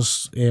start of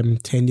Rodgers'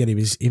 tenure,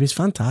 he was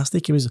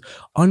fantastic. He was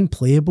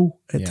unplayable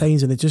at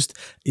times, and it just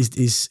his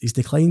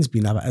decline's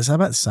been it's a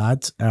bit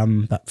sad.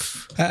 But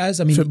it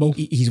is. I mean, football.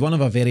 He's one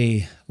of a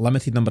very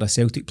limited number of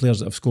Celtic players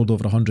that have scored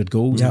over 100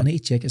 goals. I need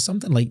to check. It's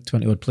something like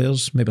 20 odd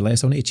players, maybe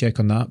less. I need to check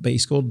on that. But he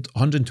scored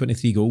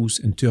 123 goals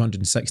in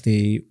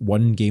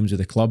 261 games with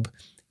the club.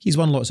 He's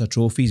won lots of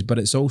trophies, but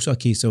it's also a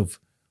case of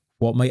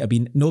what might have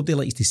been. Nobody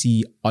likes to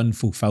see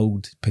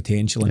unfulfilled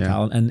potential and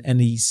talent,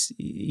 and he's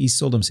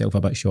sold himself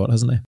a bit short,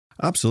 hasn't he?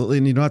 Absolutely.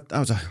 And I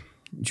was a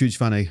huge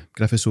fan of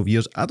Griffiths over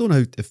years. I don't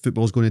know if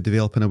football's going to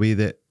develop in a way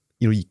that,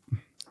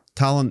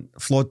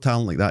 flawed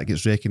talent like that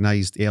gets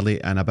recognised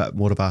early, and a bit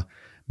more of a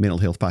mental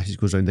health package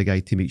goes around the guy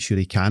to make sure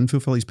he can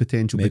fulfil his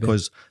potential. Maybe.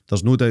 Because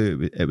there's no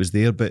doubt it was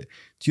there. But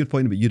to your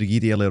point about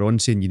Urhoghide earlier on,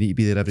 saying you need to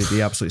be there every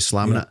day, absolutely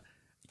slamming it.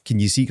 Can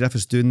you see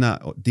Griffiths doing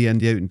that day in,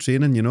 day out in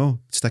training,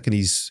 sticking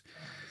his,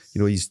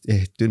 he's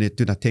doing a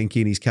 10k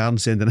in his car and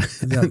sending it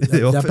to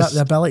the office.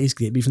 The ability is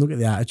great, but if you look at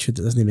the attitude,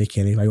 it doesn't make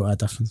any vital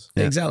difference.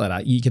 Yeah. Exactly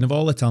that. You can have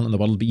all the talent in the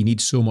world, but you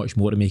need so much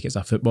more to make it as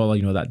a footballer,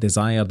 that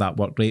desire, that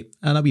work rate,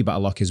 and a wee bit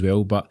of luck as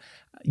well. But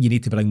you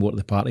need to bring more to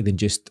the party than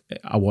just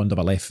a wand of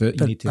a left foot.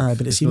 You need to.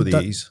 But it seemed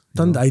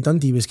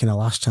Dundee was kind of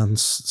last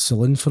chance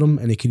saloon for him,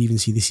 and he could even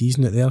see the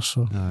season out there.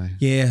 So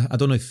yeah, I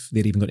don't know if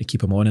they're even going to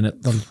keep him on in it.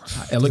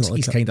 It looks like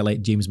he's kind of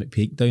like James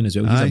McPake down as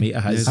well. He's a mate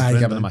of his,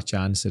 giving him a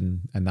chance,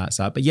 and that's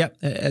that. But yeah,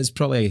 it's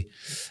probably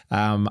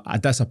a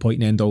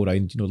disappointing end all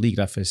round. Lee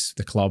Griffiths,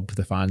 the club,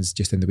 the fans,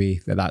 just in the way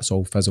that's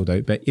all fizzled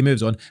out. But he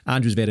moves on.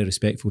 Andrew's very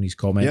respectful in his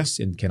comments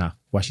and kind of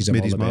wishes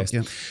him all the best.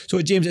 Yeah.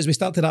 So James, as we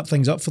start to wrap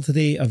things up for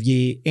today, have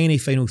you any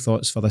final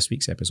thoughts for this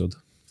week's episode?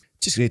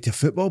 Just great to have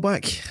football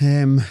back.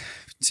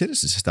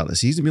 Since it's the start of the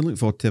season, we look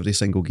forward to every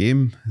single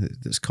game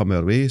that's come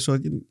our way. So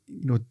the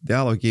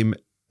Alloa game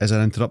is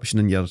an interruption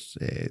in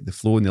the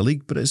flow in the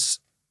league, but it's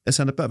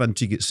in a bit of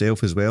intrigue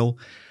itself as well.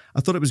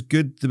 I thought it was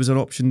good. There was an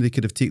option they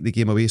could have taken the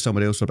game away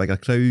somewhere else for a bigger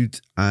crowd.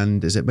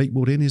 And is it Mike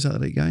Mulroney? Is that the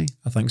right guy?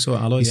 I think so.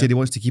 Alloa, he said he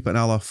wants to keep it in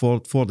Alloa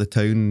for the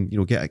town.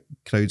 Get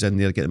crowds in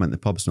there, get them into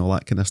the pubs and all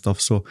that kind of stuff.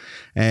 So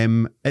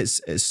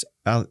it's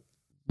a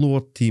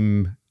lower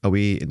team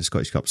away in the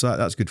Scottish Cup, so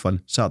that's good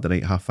fun.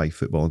 Saturday night 5:30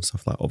 football and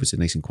stuff like that. Obviously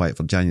nice and quiet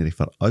for January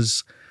for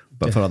us,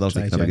 but for others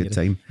they can have a good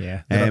time.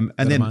 Yeah. And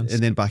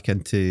then back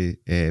into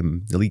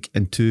the league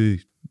in 2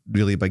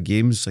 really big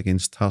games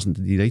against Hearts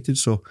United.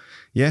 So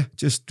yeah,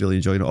 just really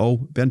enjoying it all.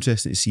 Be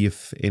interesting to see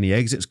if any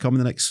exits come in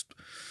the next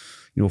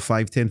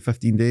 5, 10,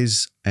 15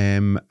 days.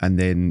 And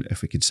then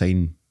if we could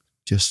sign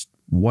just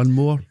one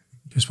more.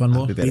 Just one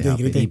more.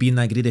 Greedy. Being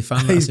that greedy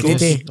fan. He's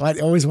greedy.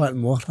 Always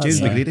wanting more. James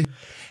be greedy.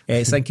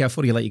 Sinky,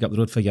 before you let you get up the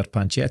road for your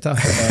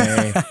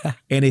pancetta,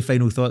 any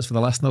final thoughts for the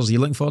listeners? Are you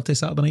looking forward to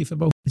Saturday night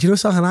football? Do you know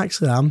something?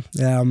 Actually,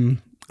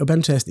 I'll be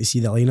interested to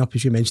see the lineup.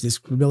 As you mentioned, it's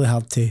really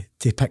hard to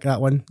pick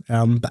that one.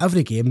 But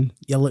every game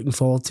you're looking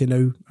forward to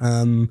now.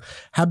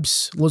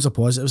 Hibs, loads of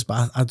positives,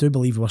 but I do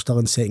believe we're still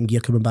in second gear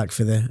coming back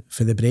for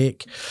the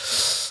break.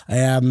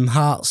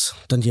 Hearts,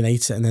 Dundee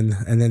United,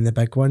 and then the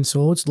big one.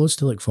 So loads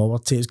to look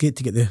forward to. It's great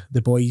to get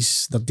the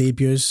boys their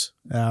debuts.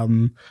 I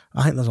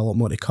think there's a lot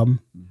more to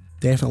come.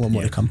 Definitely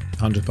more to come.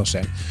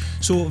 100%.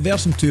 So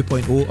version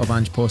 2.0 of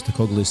Ange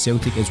Postecoglou's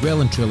Celtic is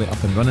well and truly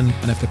up and running,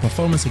 and if the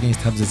performance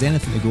against Hibs is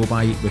anything to go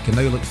by, we can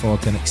now look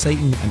forward to an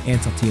exciting and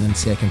entertaining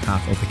second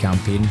half of the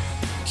campaign.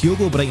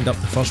 Kyogo brightened up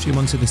the first few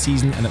months of the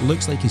season, and it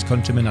looks like his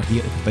countrymen are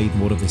here to provide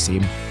more of the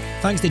same.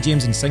 Thanks to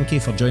James and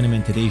Sinky for joining me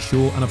in today's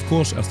show, and of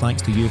course our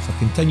thanks to you for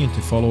continuing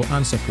to follow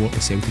and support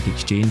the Celtic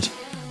Exchange.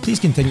 Please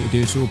continue to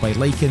do so by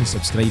liking,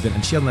 subscribing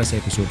and sharing this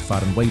episode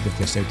far and wide with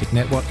your Celtic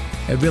network.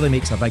 It really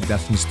makes a big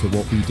difference to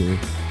what we do.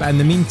 But in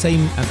the meantime,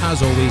 and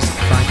as always,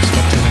 thanks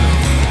for tuning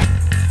in.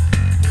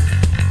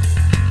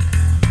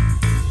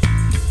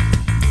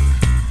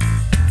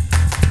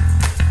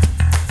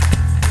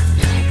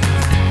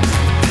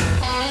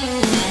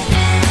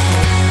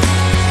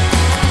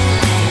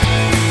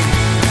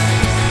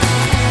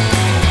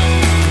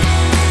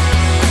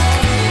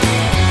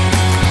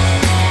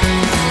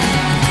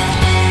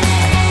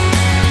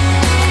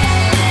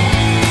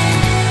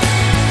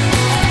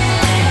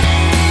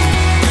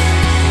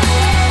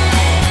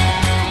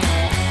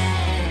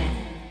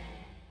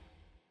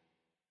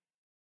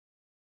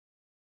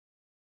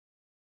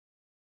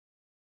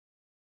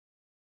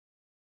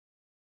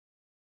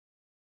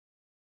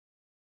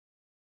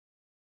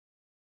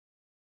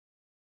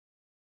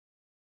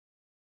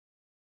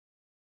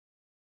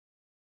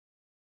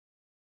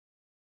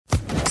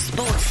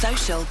 Sports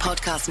Social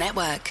Podcast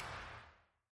Network.